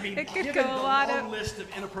 I mean, it could given go a the long long list of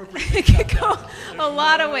inappropriate it things could go I've done, a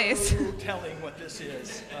lot of ways. no telling what this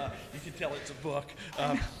is. You can tell it's a book.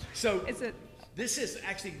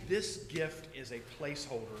 This gift is a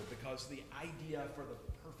placeholder because the idea for the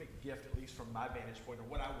perfect gift, at least from my vantage point, or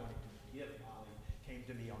what I wanted to give Molly, came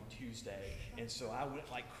to me on Tuesday, and so I went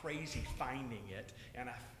like crazy finding it, and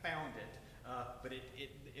I found it. But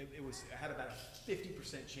I had about a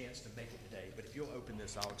 50% chance to make it today. But if you'll open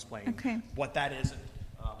this, I'll explain what that is.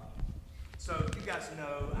 So you guys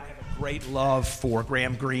know I have a great love for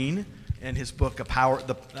Graham Greene and his book, Power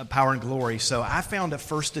and Glory. So I found a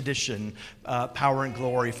first edition Power and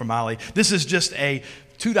Glory from Molly. This is just a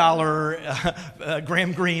 $2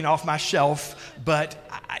 Graham Greene off my shelf, but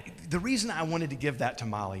the reason I wanted to give that to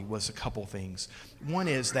Molly was a couple things. One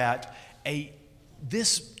is that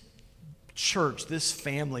this church, this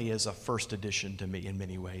family is a first edition to me in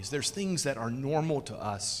many ways. There's things that are normal to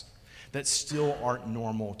us that still aren't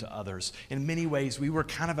normal to others. In many ways, we were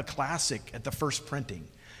kind of a classic at the first printing,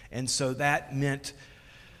 and so that meant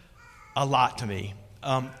a lot to me.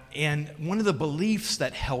 And one of the beliefs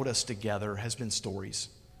that held us together has been stories,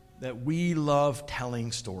 that we love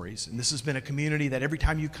telling stories. And this has been a community that every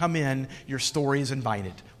time you come in, your story is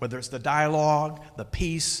invited, whether it's the dialogue, the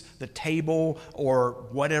piece, the table, or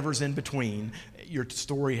whatever's in between, your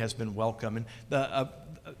story has been welcome. And the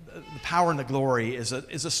Power and the Glory is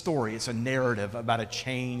a story. It's a narrative about a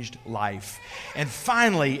changed life. And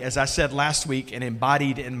finally, as I said last week and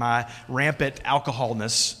embodied in my rampant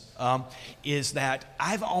alcoholness, is that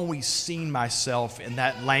I've always seen myself in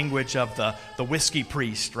that language of the whiskey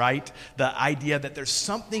priest, right? The idea that there's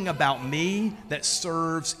something about me that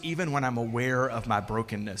serves even when I'm aware of my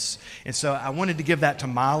brokenness. And so I wanted to give that to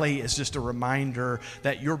Molly as just a reminder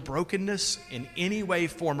that your brokenness in any way,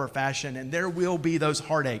 form, or fashion, and there will be those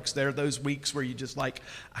heartaches. There are those weeks where you just like,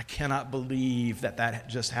 I cannot believe that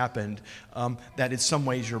just happened. That in some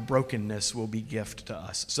ways your brokenness will be gift to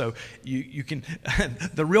us. So you can,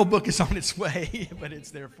 the real book is on its way, but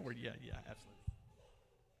it's there for you. Yeah, absolutely.